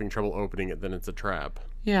you're having trouble opening it, then it's a trap.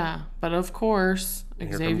 Yeah, but of course,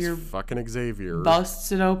 And Xavier here comes fucking Xavier.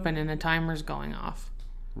 busts it open and a timer's going off.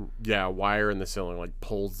 Yeah, wire in the ceiling, like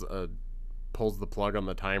pulls the plug on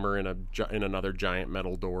the timer in another giant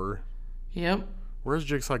metal door. Yep. Where's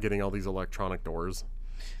Jigsaw getting all these electronic doors?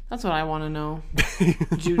 That's what I want to know.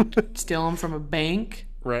 Did you steal them from a bank?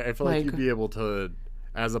 Right, I feel like Like- you'd be able to,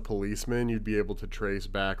 as a policeman, you'd be able to trace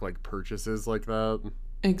back like purchases like that.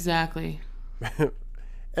 Exactly.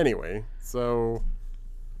 Anyway, so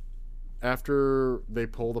after they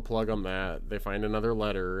pull the plug on that, they find another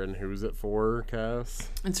letter, and who's it for,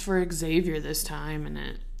 Cass? It's for Xavier this time, and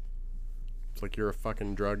It's like, you're a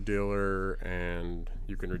fucking drug dealer and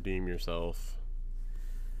you can redeem yourself.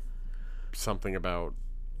 Something about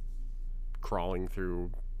crawling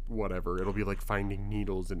through whatever. It'll be like finding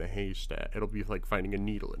needles in a haystack. It'll be like finding a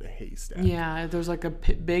needle in a haystack. yeah, there's like a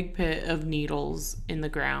big pit of needles in the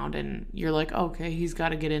ground, and you're like, okay, he's got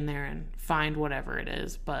to get in there and find whatever it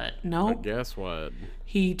is. But no, But guess what?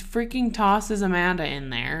 he freaking tosses Amanda in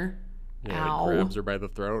there. Yeah, Ow. he grabs her by the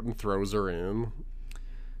throat and throws her in.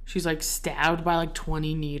 She's like stabbed by like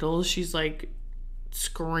 20 needles. She's like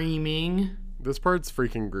screaming. This part's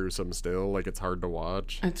freaking gruesome still. Like, it's hard to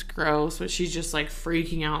watch. It's gross, but she's just like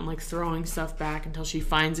freaking out and like throwing stuff back until she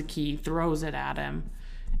finds a key, throws it at him.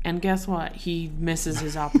 And guess what? He misses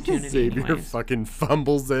his opportunity Xavier anyways. fucking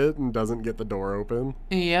fumbles it and doesn't get the door open.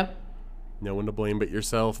 Yep. No one to blame but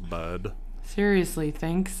yourself, bud. Seriously,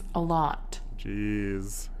 thanks a lot.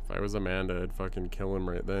 Jeez. If I was Amanda, I'd fucking kill him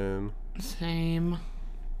right then. Same.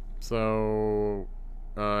 So,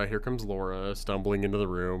 here comes Laura stumbling into the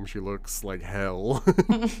room. She looks like hell.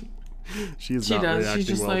 She's She not does. reacting She's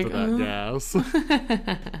just well like, to that gas.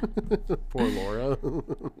 Poor Laura.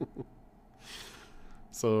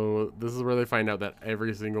 So, this is where they find out that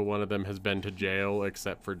every single one of them has been to jail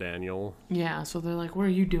except for Daniel. Yeah, so they're like, what are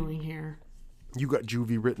you doing here? You got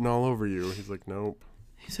juvie written all over you. He's like, nope.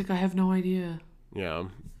 He's like, I have no idea. Yeah.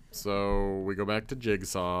 So, we go back to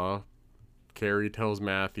Jigsaw. Carrie tells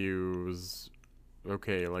Matthews,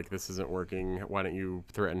 okay, like, this isn't working. Why don't you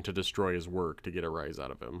threaten to destroy his work to get a rise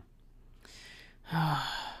out of him?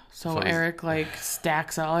 So he's- Eric like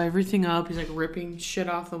stacks all everything up. He's like ripping shit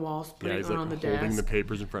off the walls, Yeah, putting he's it like on the holding desk. the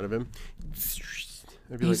papers in front of him.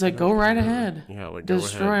 He's like, go right ahead. Yeah, like, go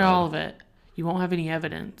Destroy ahead, all bud. of it. You won't have any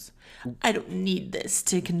evidence. I don't need this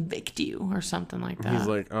to convict you or something like that. He's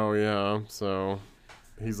like, oh yeah, so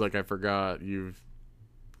he's like, I forgot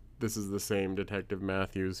this is the same Detective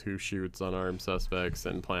Matthews who shoots unarmed suspects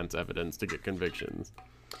and plants evidence to get convictions.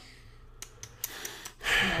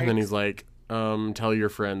 And then he's like, tell your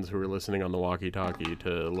friends who are listening on the walkie-talkie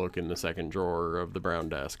to look in the second drawer of the brown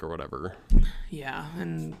desk or whatever. Yeah,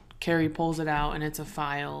 and Carrie pulls it out, and it's a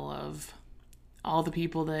file of all the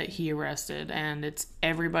people that he arrested, and it's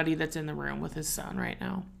everybody that's in the room with his son right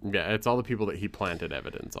now. Yeah, it's all the people that he planted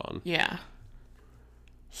evidence on. Yeah.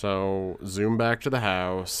 So, zoom back to the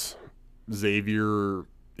house. Xavier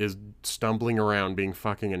is stumbling around being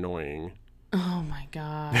fucking annoying. Oh my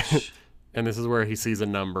gosh. And this is where he sees a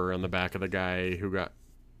number on the back of the guy's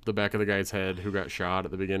head who got shot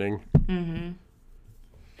at the beginning. Mm-hmm.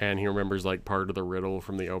 And he remembers like part of the riddle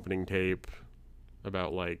from the opening tape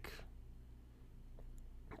about like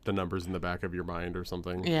the numbers in the back of your mind or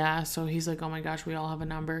something. Yeah, so he's like, oh my gosh, we all have a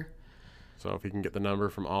number. So if he can get the number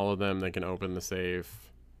from all of them, they can open the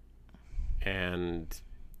safe and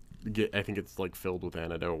get, I think it's like filled with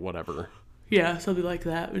antidote, whatever. Yeah, something like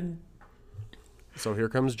that. So here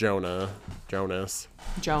comes Jonas.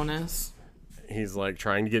 He's like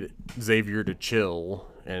trying to get Xavier to chill,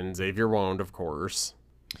 and Xavier won't, of course.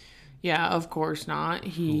 Yeah, of course not.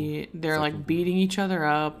 They're like beating each other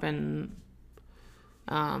up, and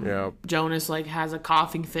Jonas like has a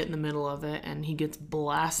coughing fit in the middle of it, and he gets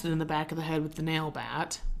blasted in the back of the head with the nail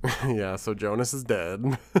bat. Yeah, so Jonas is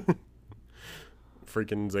dead.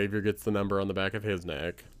 Freaking Xavier gets the number on the back of his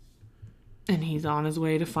neck. And he's on his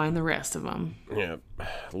way to find the rest of them. Yeah.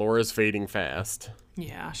 Laura's fading fast.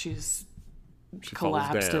 Yeah, she falls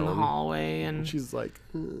collapsed in the down. hallway, and She's like,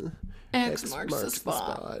 X marks the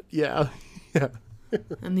spot. Yeah. Yeah.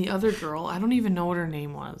 And the other girl, I don't even know what her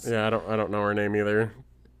name was. Yeah, I don't know her name either.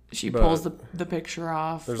 She pulls the picture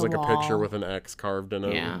off There's the like wall. a picture with an X carved in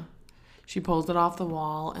it. Yeah. She pulls it off the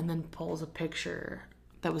wall and then pulls a picture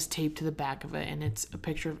that was taped to the back of it, and it's a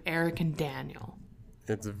picture of Eric and Daniel.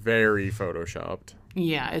 It's very photoshopped.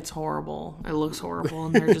 Yeah, it's horrible. It looks horrible,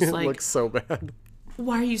 and they're just like, It looks so bad.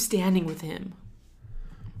 why are you standing with him?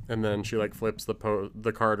 And then she like flips the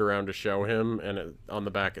card around to show him, and on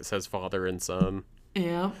the back it says father and son.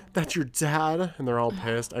 Yeah. That's your dad? And they're all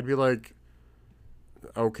pissed. I'd be like,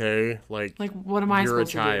 okay, like what am I you're a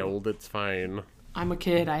supposed to do? child, it's fine. I'm a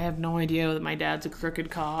kid. I have no idea that my dad's a crooked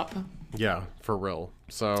cop. Yeah, for real.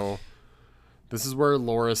 So this is where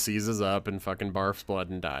Laura seizes up and fucking barfs blood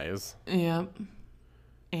and dies. Yep.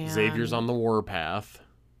 And Xavier's on the warpath.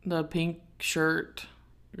 the pink shirt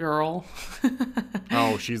girl.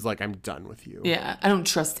 Oh, she's like, I'm done with you. Yeah, I don't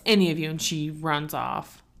trust any of you, and she runs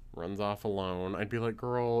off. Runs off alone. I'd be like,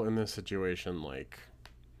 girl, in this situation, like,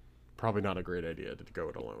 probably not a great idea to go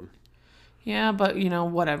it alone. Yeah, but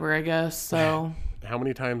whatever, I guess. So How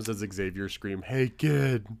many times does Xavier scream, hey,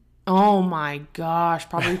 kid? oh my gosh,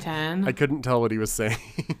 probably 10. I couldn't tell what he was saying.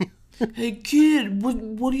 Hey kid,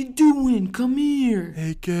 what are you doing? Come here.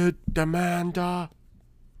 Hey, kid, Amanda,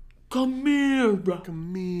 Come here, bro.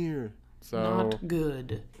 come here. So Not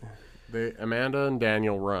good. Amanda and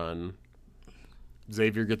Daniel run.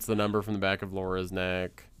 Xavier gets the number from the back of Laura's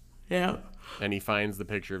neck, Yeah. and he finds the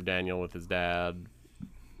picture of Daniel with his dad.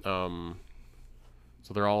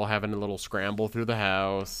 So they're all having a little scramble through the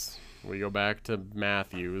house. We go back to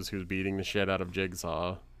Matthews, who's beating the shit out of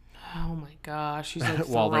Jigsaw. Oh my gosh, she's like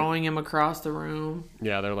While throwing him across the room.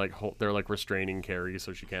 Yeah, they're like restraining Carrie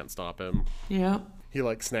so she can't stop him. Yep. He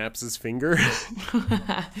like snaps his finger,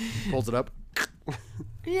 pulls it up,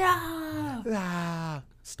 Yeah.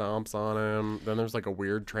 stomps on him. Then there's like a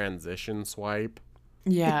weird transition swipe.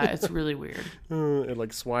 Yeah, it's really weird. It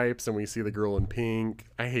like swipes and we see the girl in pink.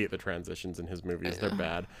 I hate the transitions in his movies. They're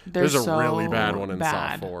bad. They're There's a so really bad one in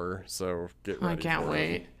bad. Saw 4, so get I ready. can't for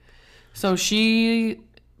wait. it. So she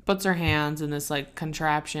puts her hands in this like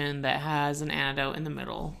contraption that has an antidote in the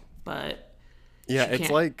middle, but Yeah, She it's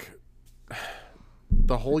can't- like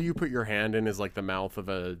the hole you put your hand in is like the mouth of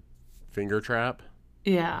a finger trap.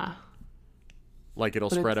 yeah. Like it'll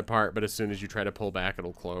But spread it's- apart, but as soon as you try to pull back,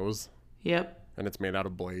 it'll close. Yep. And it's made out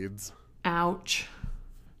of blades. Ouch.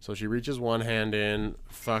 So she reaches one hand in,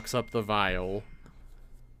 fucks up the vial.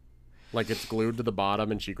 Like it's glued to the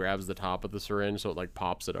bottom, and she grabs the top of the syringe, so it like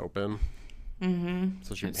pops it open. Mm-hmm.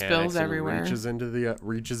 So she It panics spills and everywhere.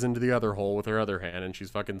 reaches into the other hole with her other hand, and she's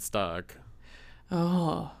fucking stuck.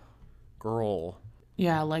 Oh. Girl,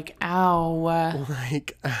 Yeah, like ow.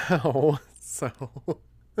 like ow. So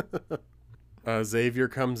Xavier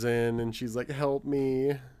comes in, and she's like, "Help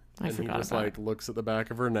me!" I And he forgot just about like looks at the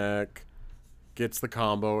back of her neck, gets the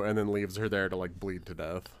combo, and then leaves her there to like bleed to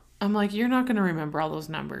death. I'm like, you're not gonna remember all those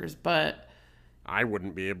numbers, but I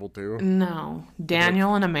wouldn't be able to. no.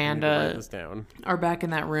 Daniel and I need to write Amanda this down. are back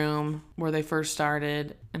in that room where they first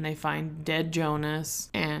started, and they find dead Jonas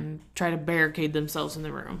and try to barricade themselves in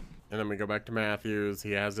the room. And then we go back to Matthews.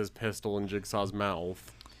 He has his pistol in Jigsaw's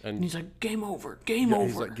mouth, And and he's like, game over, game yeah, over.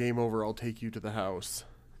 he's like, "Game over. I'll take you to the house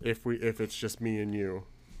if it's just me and you."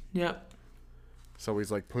 Yep. So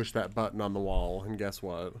he's like, push that button on the wall, and guess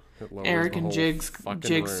what? It lowers Eric the and whole fucking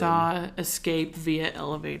Jigsaw escape via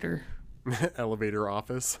elevator. room. Elevator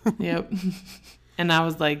office. Yep. And I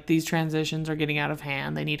was like, these transitions are getting out of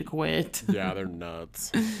hand. They need to quit. Yeah, they're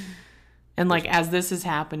nuts. And like as this is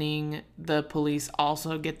happening, the police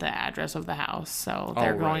also get the address of the house. So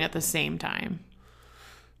they're Oh, going right. at the same time.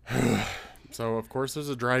 So, of course, there's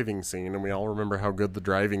a driving scene, and we all remember how good the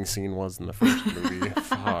driving scene was in the first movie.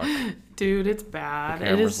 Fuck. Dude, it's bad. The It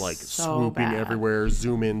camera's is like so swooping bad. everywhere.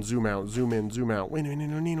 Zoom in, zoom out, zoom in, zoom out. Wait,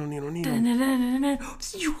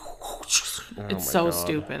 It's so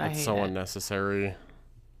stupid. I hate It's so it. unnecessary.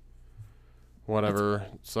 Whatever.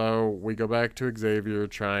 So we go back to Xavier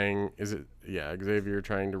trying. Xavier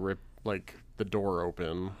trying to rip like the door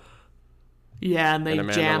open. Yeah, and they And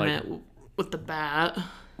Amanda, jam like- it with the bat.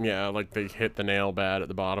 Yeah, like they hit the nail bat at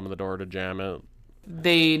the bottom of the door to jam it.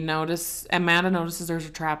 Amanda notices there's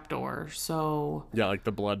a trap door, so Yeah, like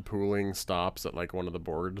the blood pooling stops at like one of the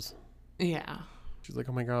boards. yeah. She's like,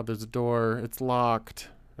 oh my god, there's a door. It's locked.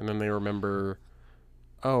 And then they remember,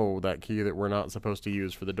 oh, that key that we're not supposed to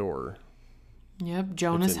use for the door. Yep,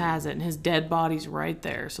 Jonas has it, and his dead body's right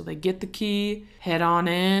there. So they get the key, head on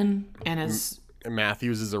in, and And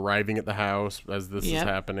Matthews is arriving at the house as this is Yep.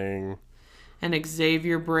 happening.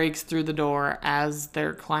 Xavier breaks through the door as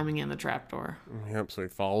they're climbing in the trapdoor. Yep, so he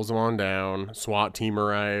follows them on down. SWAT team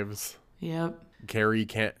arrives. Yep.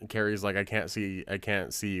 Carrie's like, I can't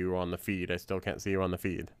see you on the feed. I still can't see you on the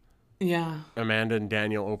feed. Yeah. Amanda and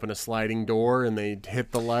Daniel open a sliding door and they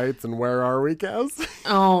hit the lights, and where are we, Cass?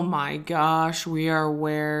 Oh my gosh, we are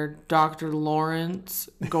where Dr. Lawrence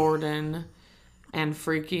Gordon and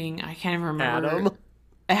freaking I can't even remember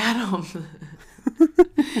Adam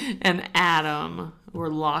and Adam were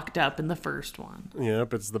locked up in the first one.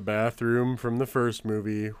 Yep, it's the bathroom from the first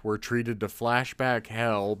movie. We're treated to flashback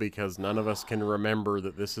hell because none of us can remember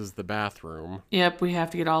that this is the bathroom. Yep, we have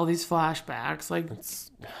to get all these flashbacks. Like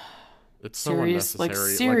It's so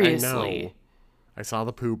unnecessary. Seriously. I know. I saw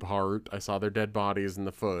the poop heart. I saw their dead bodies in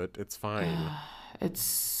the foot. It's fine. It's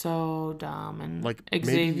so dumb. And Like,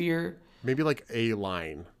 Xavier, Maybe like a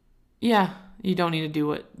line. yeah, you don't need to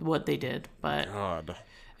do what they did, but God.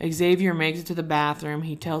 Xavier makes it to the bathroom.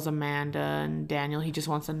 He tells Amanda and Daniel he just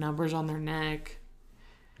wants the numbers on their neck.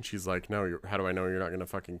 And she's like, no, how do I know you're not going to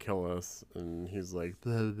fucking kill us? And he's like,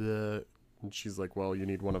 blah, blah. And she's like, well, you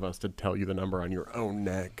need one of us to tell you the number on your own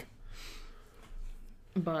neck.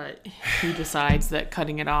 But he decides that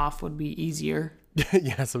cutting it off would be easier.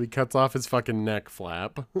 Yeah, so he cuts off his fucking neck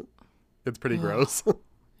flap. It's pretty gross.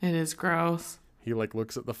 It is gross. He like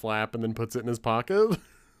looks at the flap and then puts it in his pocket.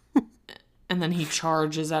 And then he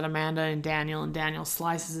charges at Amanda and Daniel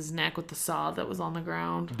slices his neck with the saw that was on the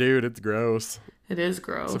ground. Dude, it's gross. It is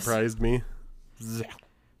gross. Surprised me.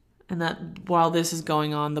 And that while this is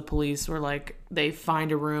going on, the police were like, they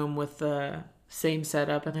find a room with the same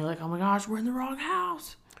setup and they're like, oh my gosh, we're in the wrong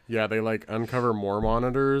house. Yeah, they like uncover more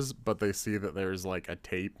monitors, but they see that there's like a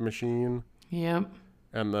tape machine. Yep.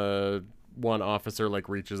 And the one officer like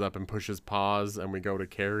reaches up and pushes pause, and we go to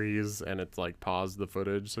Carrie's and it's like pause the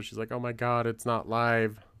footage. So she's like, oh my god, it's not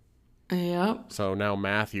live. Yep. So now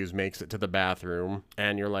Matthews makes it to the bathroom,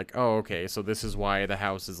 and you're like, oh, okay, so this is why the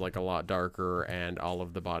house is like a lot darker and all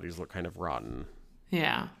of the bodies look kind of rotten.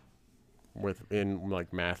 Yeah. Within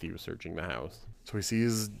like Matthew searching the house. So he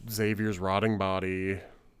sees Xavier's rotting body,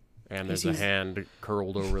 and there's a hand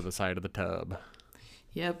curled over the side of the tub.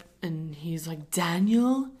 Yep. And he's like,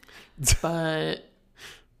 Daniel? But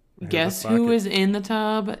guess the who bucket. is in the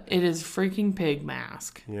tub? It is freaking Pig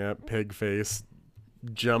Mask. Yeah, pig face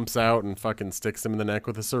jumps out and fucking sticks him in the neck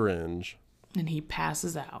with a syringe. And he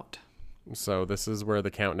passes out. So this is where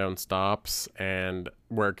the countdown stops, and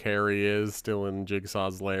where Carrie is still in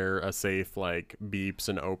Jigsaw's lair, a safe like beeps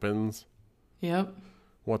and opens. Yep.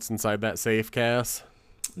 What's inside that safe, Cass?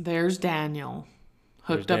 There's Daniel.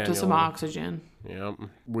 Hooked up to some Daniel. oxygen. Yep.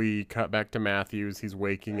 We cut back to Matthews. He's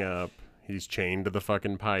waking up. He's chained to the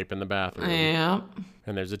fucking pipe in the bathroom. Yep.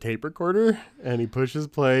 And there's a tape recorder, and he pushes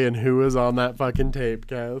play, and who is on that fucking tape,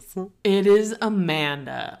 Cass? It is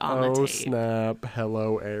Amanda on the Oh, tape. snap.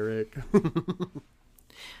 Hello, Eric.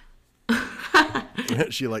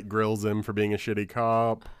 She, like, grills him for being a shitty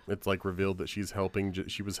cop. It's, like, revealed that she was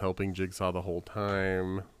helping Jigsaw the whole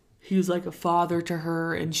time. He was like a father to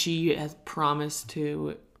her, and she has promised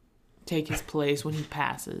to take his place when he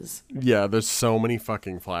passes. Yeah, there's so many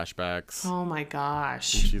fucking flashbacks. Oh my gosh.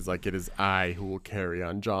 She's like, it is I who will carry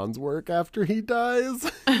on John's work after he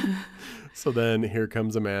dies. So then here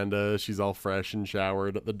comes Amanda. She's all fresh and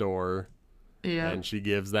showered at the door. Yeah. And she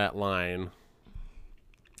gives that line.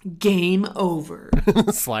 Game over.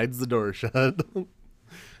 Slides the door shut. You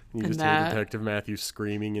just hear that- Detective Matthew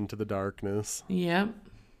screaming into the darkness. Yep.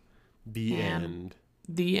 The And- end.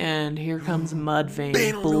 The end. Here comes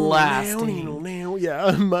Mudvayne blasting.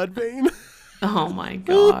 Yeah, Mudvayne. Oh my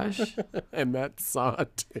gosh. And that saw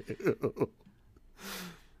too.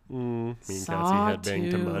 Me and Cassie Saw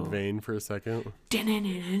headbanged to 2. Mudvayne for a second.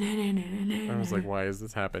 I was like, why is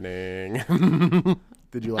this happening?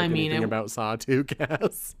 Did you like anything about Saw 2,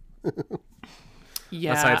 Cass?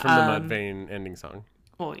 Yeah. Aside from the Mudvayne ending song.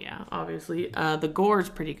 Well, yeah, obviously. The gore is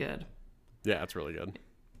pretty good Yeah, it's really good.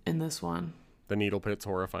 in this one. The needle pit's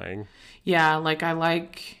horrifying. Yeah, like I'm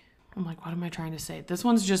like, what am I trying to say? This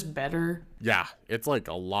one's just better. Yeah, it's like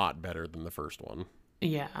a lot better than the first one.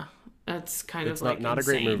 Yeah, that's kind It's of like not a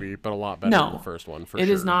great movie, but a lot better than the first one, for sure. It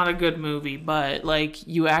sure. is not a good movie, but like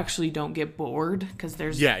you actually don't get bored because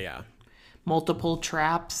there's Yeah. multiple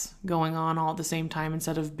traps going on all at the same time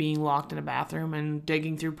instead of being locked in a bathroom and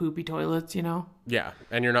digging through poopy toilets, you know? Yeah,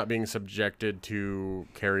 and you're not being subjected to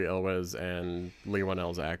Carrie Elwes and Lee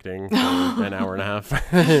Whannell's acting for an hour and a half.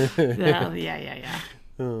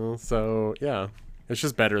 Yeah. So, yeah. It's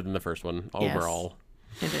just better than the first one overall.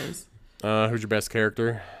 Yes, it is. Who's your best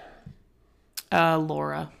character?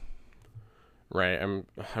 Laura. Right,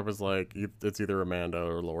 I was like, it's either Amanda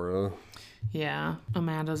or Laura. Yeah,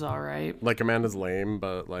 Amanda's all right. Like, Amanda's lame,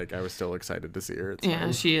 but, like, I was still excited to see her. It's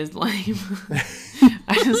fine. She is lame.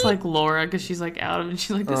 I just like Laura because she's, like, out of it. And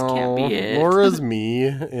she's like, this can't be it. Laura's me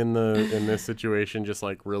in this situation, just,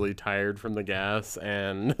 like, really tired from the gas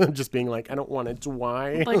and just being like, I don't want it.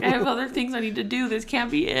 Why? Like, I have other things I need to do. This can't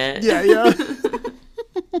be it. Yeah.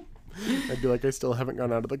 I'd be like, I still haven't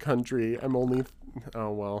gone out of the country. I'm only...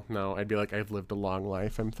 Oh, well, no. I'd be like, I've lived a long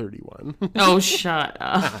life. I'm 31. Oh, shut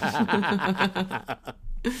up.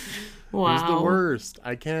 Wow. Who's the worst?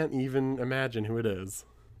 I can't even imagine who it is.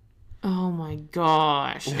 Oh, my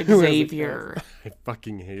gosh. Xavier. I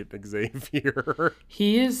fucking hate Xavier.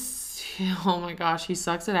 He is... Oh, my gosh. He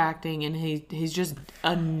sucks at acting, and he's just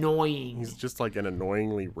annoying. He's just like an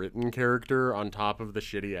annoyingly written character on top of the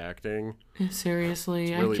shitty acting.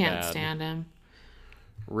 Seriously, really I can't bad. stand him.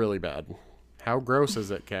 Really bad. How gross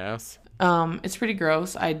is it, Cass? It's pretty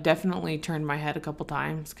gross. I definitely turned my head a couple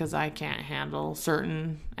times because I can't handle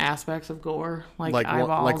certain aspects of gore, like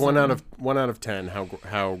eyeballs. Like one out of 10.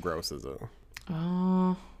 How gross is it?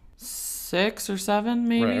 6 or 7,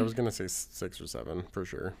 maybe. Right, I was gonna say 6 or 7 for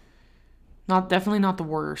sure. Definitely not the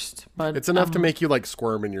worst, but It's enough to make you like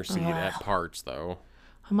squirm in your seat at parts, though.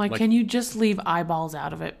 I'm like, can you just leave eyeballs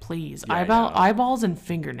out of it, please? Yeah. Eyeballs and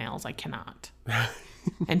fingernails, I cannot.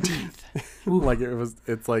 And teeth. Ooh. Like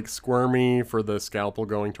it's like squirmy for the scalpel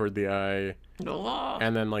going toward the eye, Ugh.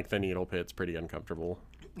 and then like the needle pit's pretty uncomfortable.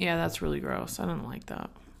 Yeah, that's really gross. I don't like that.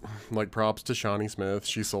 Like props to Shawnee Smith,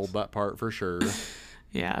 she sold that part for sure.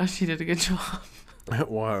 Yeah, she did a good job.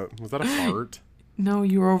 What was that, a fart? No,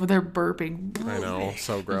 you were over there burping. I know,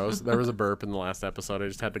 so gross. There was a burp in the last episode. I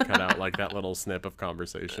just had to cut out like that little snip of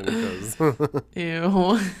conversation because.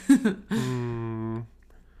 Ew.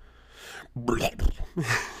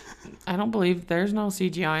 I don't believe there's no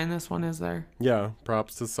CGI in this one, is there? Yeah,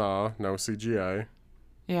 props to Saw. No CGI.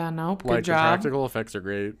 Yeah, nope. Good Like job. the practical effects are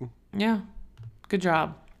great. Yeah, good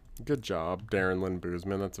job. Good job, Darren Lynn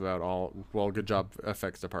Boozman. That's about all. Well, good job,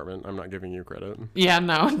 effects department. I'm not giving you credit. Yeah,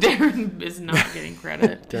 no, Darren is not getting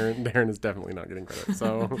credit. Darren is definitely not getting credit.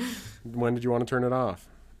 So, when did you want to turn it off?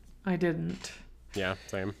 I didn't. Yeah,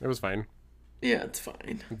 same. It was fine. Yeah, it's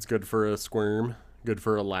fine. It's good for a squirm. Good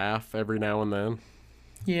for a laugh every now and then.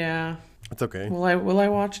 Yeah. It's okay. Will I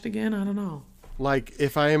watch it again? I don't know. Like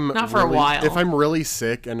if I'm not for a while. If I'm really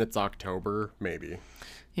sick and it's October, maybe.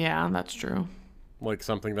 Yeah, that's true. Like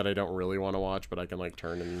something that I don't really want to watch, but I can like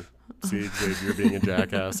turn and see Xavier being a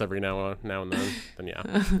jackass every now and then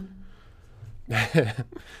yeah.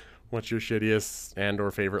 What's your shittiest and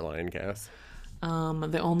or favorite line, Cass?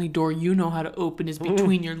 The only door you know how to open is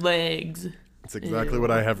between your legs. That's exactly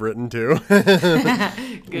what I have written too.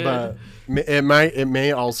 Good. But it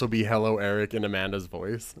may also be Hello Eric in Amanda's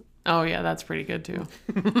voice. Oh yeah, that's pretty good too.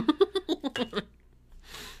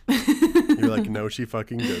 You're like, no, she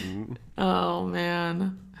fucking didn't. Oh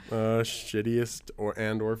man. Shittiest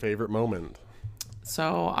or favorite moment.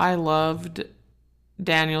 So I loved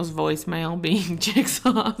Daniel's voicemail being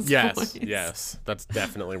Jigsaw's voice. Yes, that's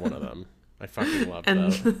definitely one of them. I fucking love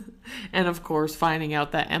that. And of course, finding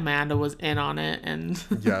out that Amanda was in on it and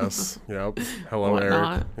yes, yep. Hello,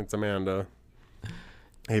 whatnot. Eric. It's Amanda.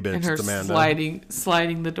 Hey, bitch, and her it's Amanda.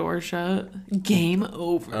 sliding the door shut. Game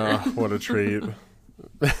over. What a treat.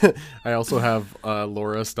 I also have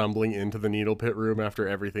Laura stumbling into the needle pit room after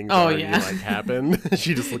everything's already happened.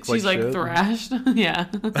 She just looks she's like shit. thrashed. Yeah.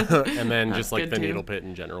 And then that's just like the too. needle pit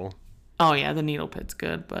in general. Oh yeah, the needle pit's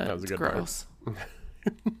good, but That was a it's good gross.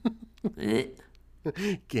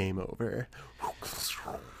 Game over.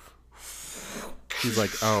 He's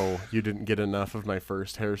like, oh, you didn't get enough of my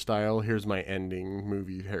first hairstyle. Here's my ending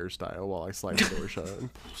movie hairstyle while I slide the door shut.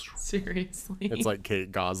 Seriously. It's like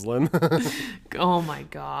Kate Gosselin. Oh my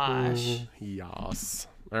gosh. Yas.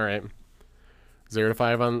 All right. 0 to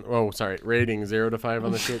 5 on... Oh, sorry. Rating 0 to 5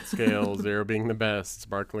 on the shit scale. 0 being the best.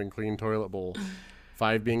 Sparkling clean toilet bowl.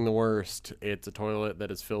 5 being the worst. It's a toilet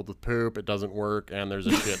that is filled with poop. It doesn't work. And there's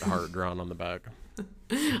a shit heart drawn on the back.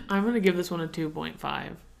 I'm going to give this one a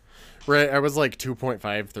 2.5. Right. I was like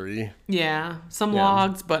 2.53. Yeah. Some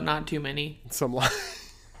logs, but not too many. Some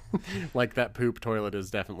like that poop toilet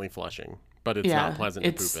is definitely flushing. But it's not pleasant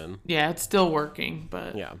to poop in. Yeah, it's still working,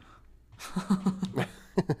 but... Yeah.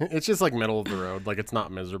 It's just like middle of the road. Like, it's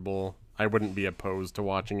not miserable. I wouldn't be opposed to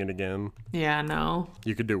watching it again. Yeah, no.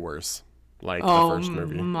 You could do worse. Like the first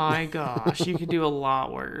movie. Oh my gosh, you could do a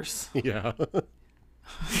lot worse. Yeah.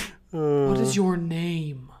 What is your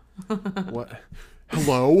name? What?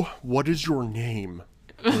 Hello? What is your name?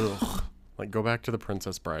 Ugh. Like, go back to The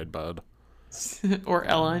Princess Bride, bud. Or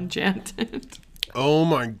Ella Enchanted. Oh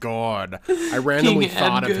my god. I randomly King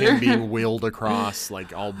thought of Edgar. him being wheeled across,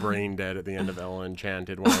 like, all brain dead at the end of Ella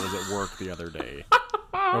Enchanted when I was at work the other day.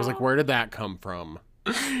 I was like, where did that come from?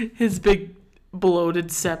 His big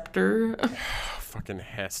bloated scepter. Fucking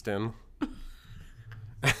Heston.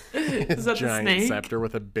 Is that the Giant snake? scepter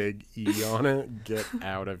with a big E on it. Get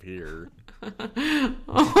out of here.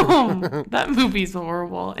 Oh, that movie's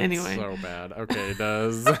horrible. Anyway, So bad. Okay,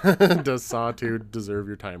 does Saw 2 deserve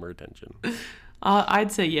your time or attention?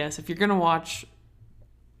 I'd say yes. If you're gonna watch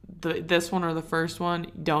this one or the first one,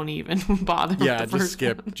 don't even bother. Yeah, with the just first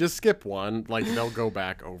skip. one. Just skip one. Like, they'll go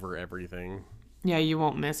back over everything. Yeah, you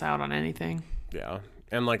won't miss out on anything. Yeah.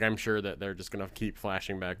 And, like, I'm sure that they're just going to keep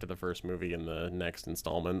flashing back to the first movie in the next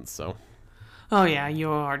installment, so... Oh yeah, you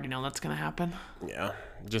already know that's gonna happen. Yeah.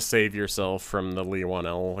 Just save yourself from the Lee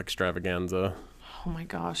Wanell extravaganza. Oh my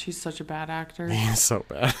gosh, he's such a bad actor. He's so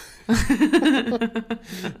bad.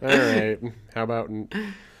 All right. How about...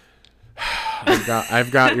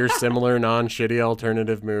 I've got your similar non-shitty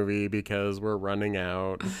alternative movie because we're running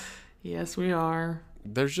out. Yes, we are.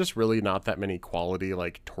 There's just really not that many quality,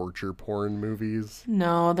 like, torture porn movies.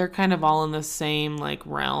 No, they're kind of all in the same like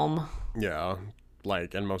realm. Yeah.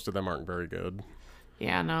 Like, and most of them aren't very good.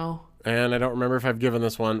 Yeah, no. And I don't remember if I've given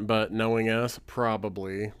this one, but knowing us,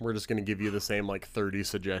 probably. We're just going to give you the same, like, 30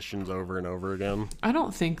 suggestions over and over again. I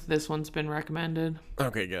don't think this one's been recommended.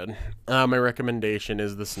 Okay, good. My recommendation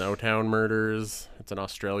is The Snowtown Murders. It's an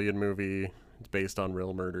Australian movie. It's based on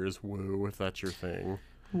real murders. Woo, if that's your thing.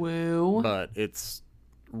 Woo. But it's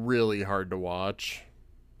really hard to watch,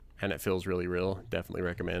 and it feels really real. Definitely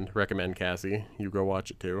recommend. Recommend, Cassie. You go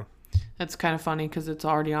watch it, too. That's kind of funny because it's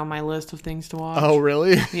already on my list of things to watch. Oh,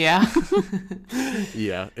 really? Yeah.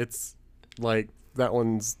 Yeah, it's, like, that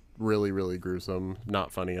one's really, really gruesome.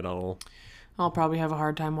 Not funny at all. I'll probably have a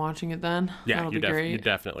hard time watching it then. Yeah, That'll you be great. you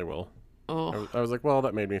definitely will. Oh. I was like, well,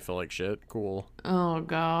 that made me feel like shit. Cool. Oh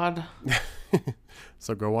God.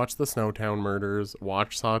 So go watch the Snowtown Murders.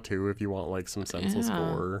 Watch Saw 2 if you want, like, some senseless Yeah.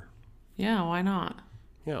 gore. Yeah, why not?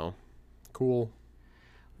 You know, cool.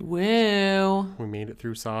 Woo. We made it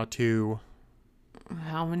through Saw 2.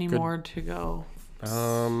 How many Good. more to go?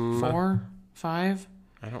 4? 5?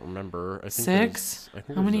 I don't remember. I think 6? I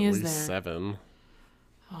think How many there's is at least there? 7.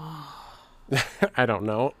 I don't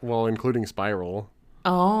know. Well, including Spiral.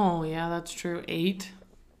 Oh, yeah, that's true. 8?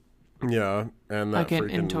 Yeah, and that Like in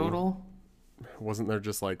freaking... total? Wasn't there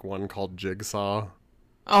just, like, one called Jigsaw?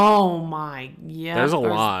 Oh my, yeah. There's a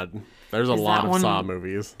lot. There's a is lot that of one- Saw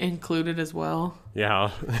movies. Included as well.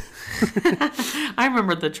 Yeah. I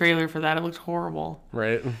remember the trailer for that. It looked horrible.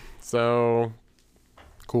 Right? So,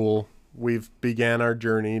 cool. We've began our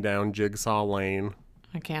journey down Jigsaw Lane.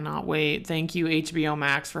 I cannot wait. Thank you, HBO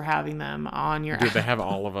Max, for having them on your Dude, they have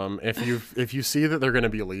all of them. If you see that they're going to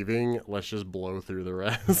be leaving, let's just blow through the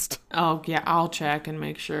rest. Oh, yeah, I'll check and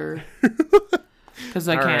make sure. Because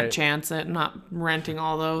I All can't right. chance it not renting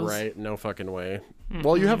all those. Right? No fucking way.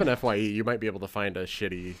 Well, you have an FYE. You might be able to find a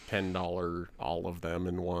shitty $10 all of them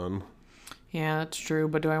in one. Yeah, that's true.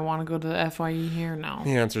 But do I want to go to the FYE here? No.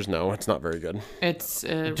 The answer's no. It's not very good. It's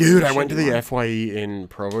Dude, I went to the FYE in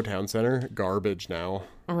Provo Town Center. Garbage now.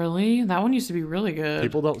 Really? That one used to be really good.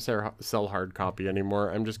 People don't sell hard copy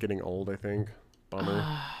anymore. I'm just getting old, I think. Bummer.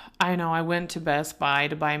 I know. I went to Best Buy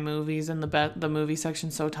to buy movies, and the movie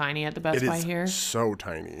section's so tiny at the Best It Buy is here. so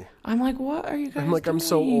tiny. I'm like, what are you guys I'm like, I'm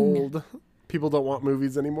so doing? old. People don't want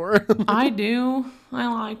movies anymore. I do.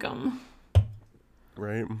 I like them.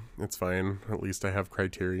 Right? It's fine. At least I have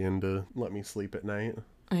Criterion to let me sleep at night.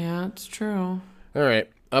 Yeah, it's true. All right.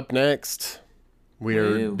 Up next, We are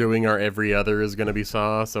Woo. doing our every other is going to be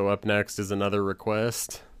Saw, so up next is another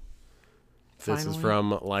request. This is Finally.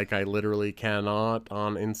 from Like I Literally Cannot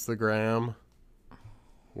on Instagram.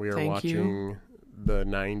 We are Thank watching the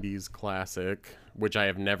 90s classic, which I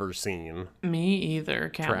have never seen. Me either.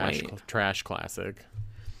 Can't wait. Trash classic.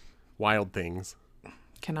 Wild Things,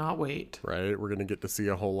 Cannot wait. right? We're going to get to see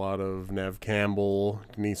a whole lot of Nev Campbell,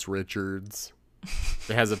 Denise Richards.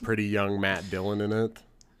 It has a pretty young Matt Dillon in it.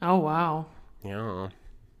 Oh, wow. Yeah.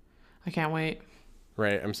 I can't wait.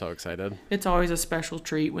 Right, I'm so excited. It's always a special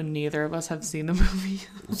treat when neither of us have seen the movie.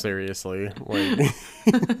 Seriously. Like,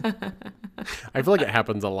 I feel like it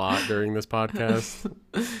happens a lot during this podcast.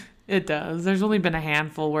 It does. There's only been a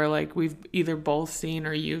handful where like we've either both seen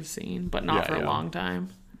or you've seen, but not for a long time.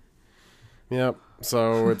 Yep.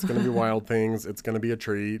 So it's going to be Wild Things. It's going to be a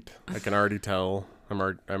treat. I can already tell. I'm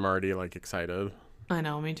already like excited. I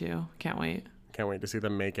know, me too. Can't wait. Can't wait to see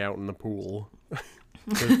them make out in the pool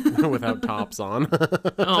without tops on.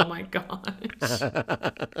 Oh my gosh.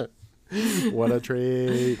 What a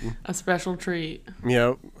treat. A special treat.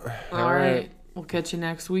 Yep. All right. We'll catch you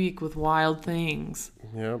next week with Wild Things.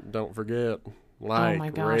 Yep. Don't forget. Like, my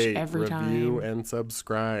gosh, rate, every review, time. and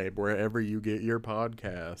subscribe wherever you get your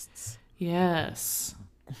podcasts. Yes.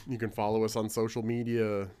 You can follow us on social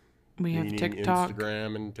media. We have meaning TikTok.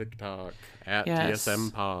 Instagram and TikTok at Yes.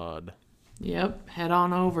 TSM Pod. Yep. Head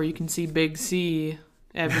on over. You can see Big C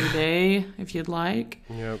every day if you'd like.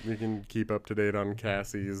 Yep, you can keep up to date on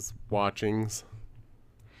Cassie's watchings.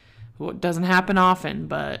 Well, it doesn't happen often,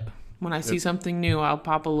 but when I see something new, I'll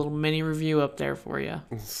pop a little mini review up there for you.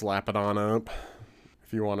 Slap it on up.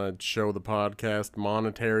 If you want to show the podcast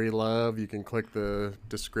monetary love, you can click the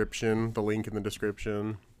description, the link in the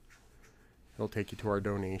description. It'll take you to our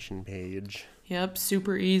donation page. Yep.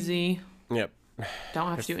 Super easy. Yep. Don't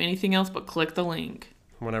have to do anything else but click the link.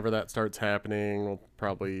 Whenever that starts happening, we'll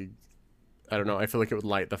probably, I don't know, I feel like it would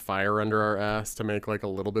light the fire under our ass to make like a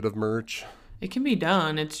little bit of merch. It can be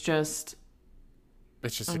done. It's just,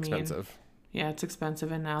 Expensive. yeah, it's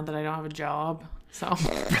expensive. And now that I don't have a job, so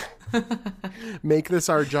Make this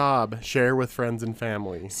our job. Share with friends and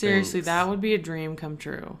family. seriously, Thanks. that would be a dream come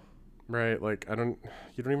true. Right, like you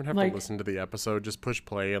don't even have Like- to listen to the episode. Just push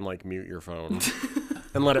play and like mute your phone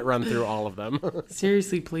and let it run through all of them.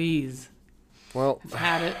 Seriously, please. Well, I've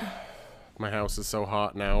had it. my house is so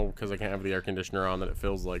hot now because I can't have the air conditioner on that it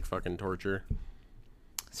feels like fucking torture.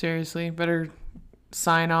 Seriously, better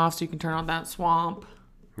sign off so you can turn on that swamp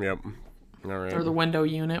Yep. All right. or the window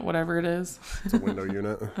unit, whatever it is. It's a window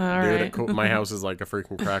unit. Dude, right. My house is like a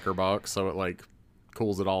freaking cracker box, so it like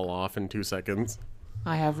cools it all off in 2 seconds.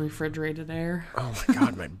 I have refrigerated air. Oh my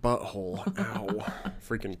god, my butthole. Ow.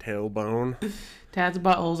 Freaking tailbone. Tad's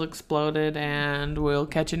butthole's exploded, and we'll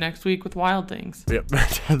catch you next week with Wild Things. Yep.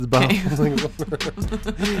 That's butthole.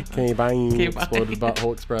 Okay, bye. Okay, bye. Exploded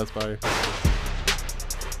butthole express. Bye.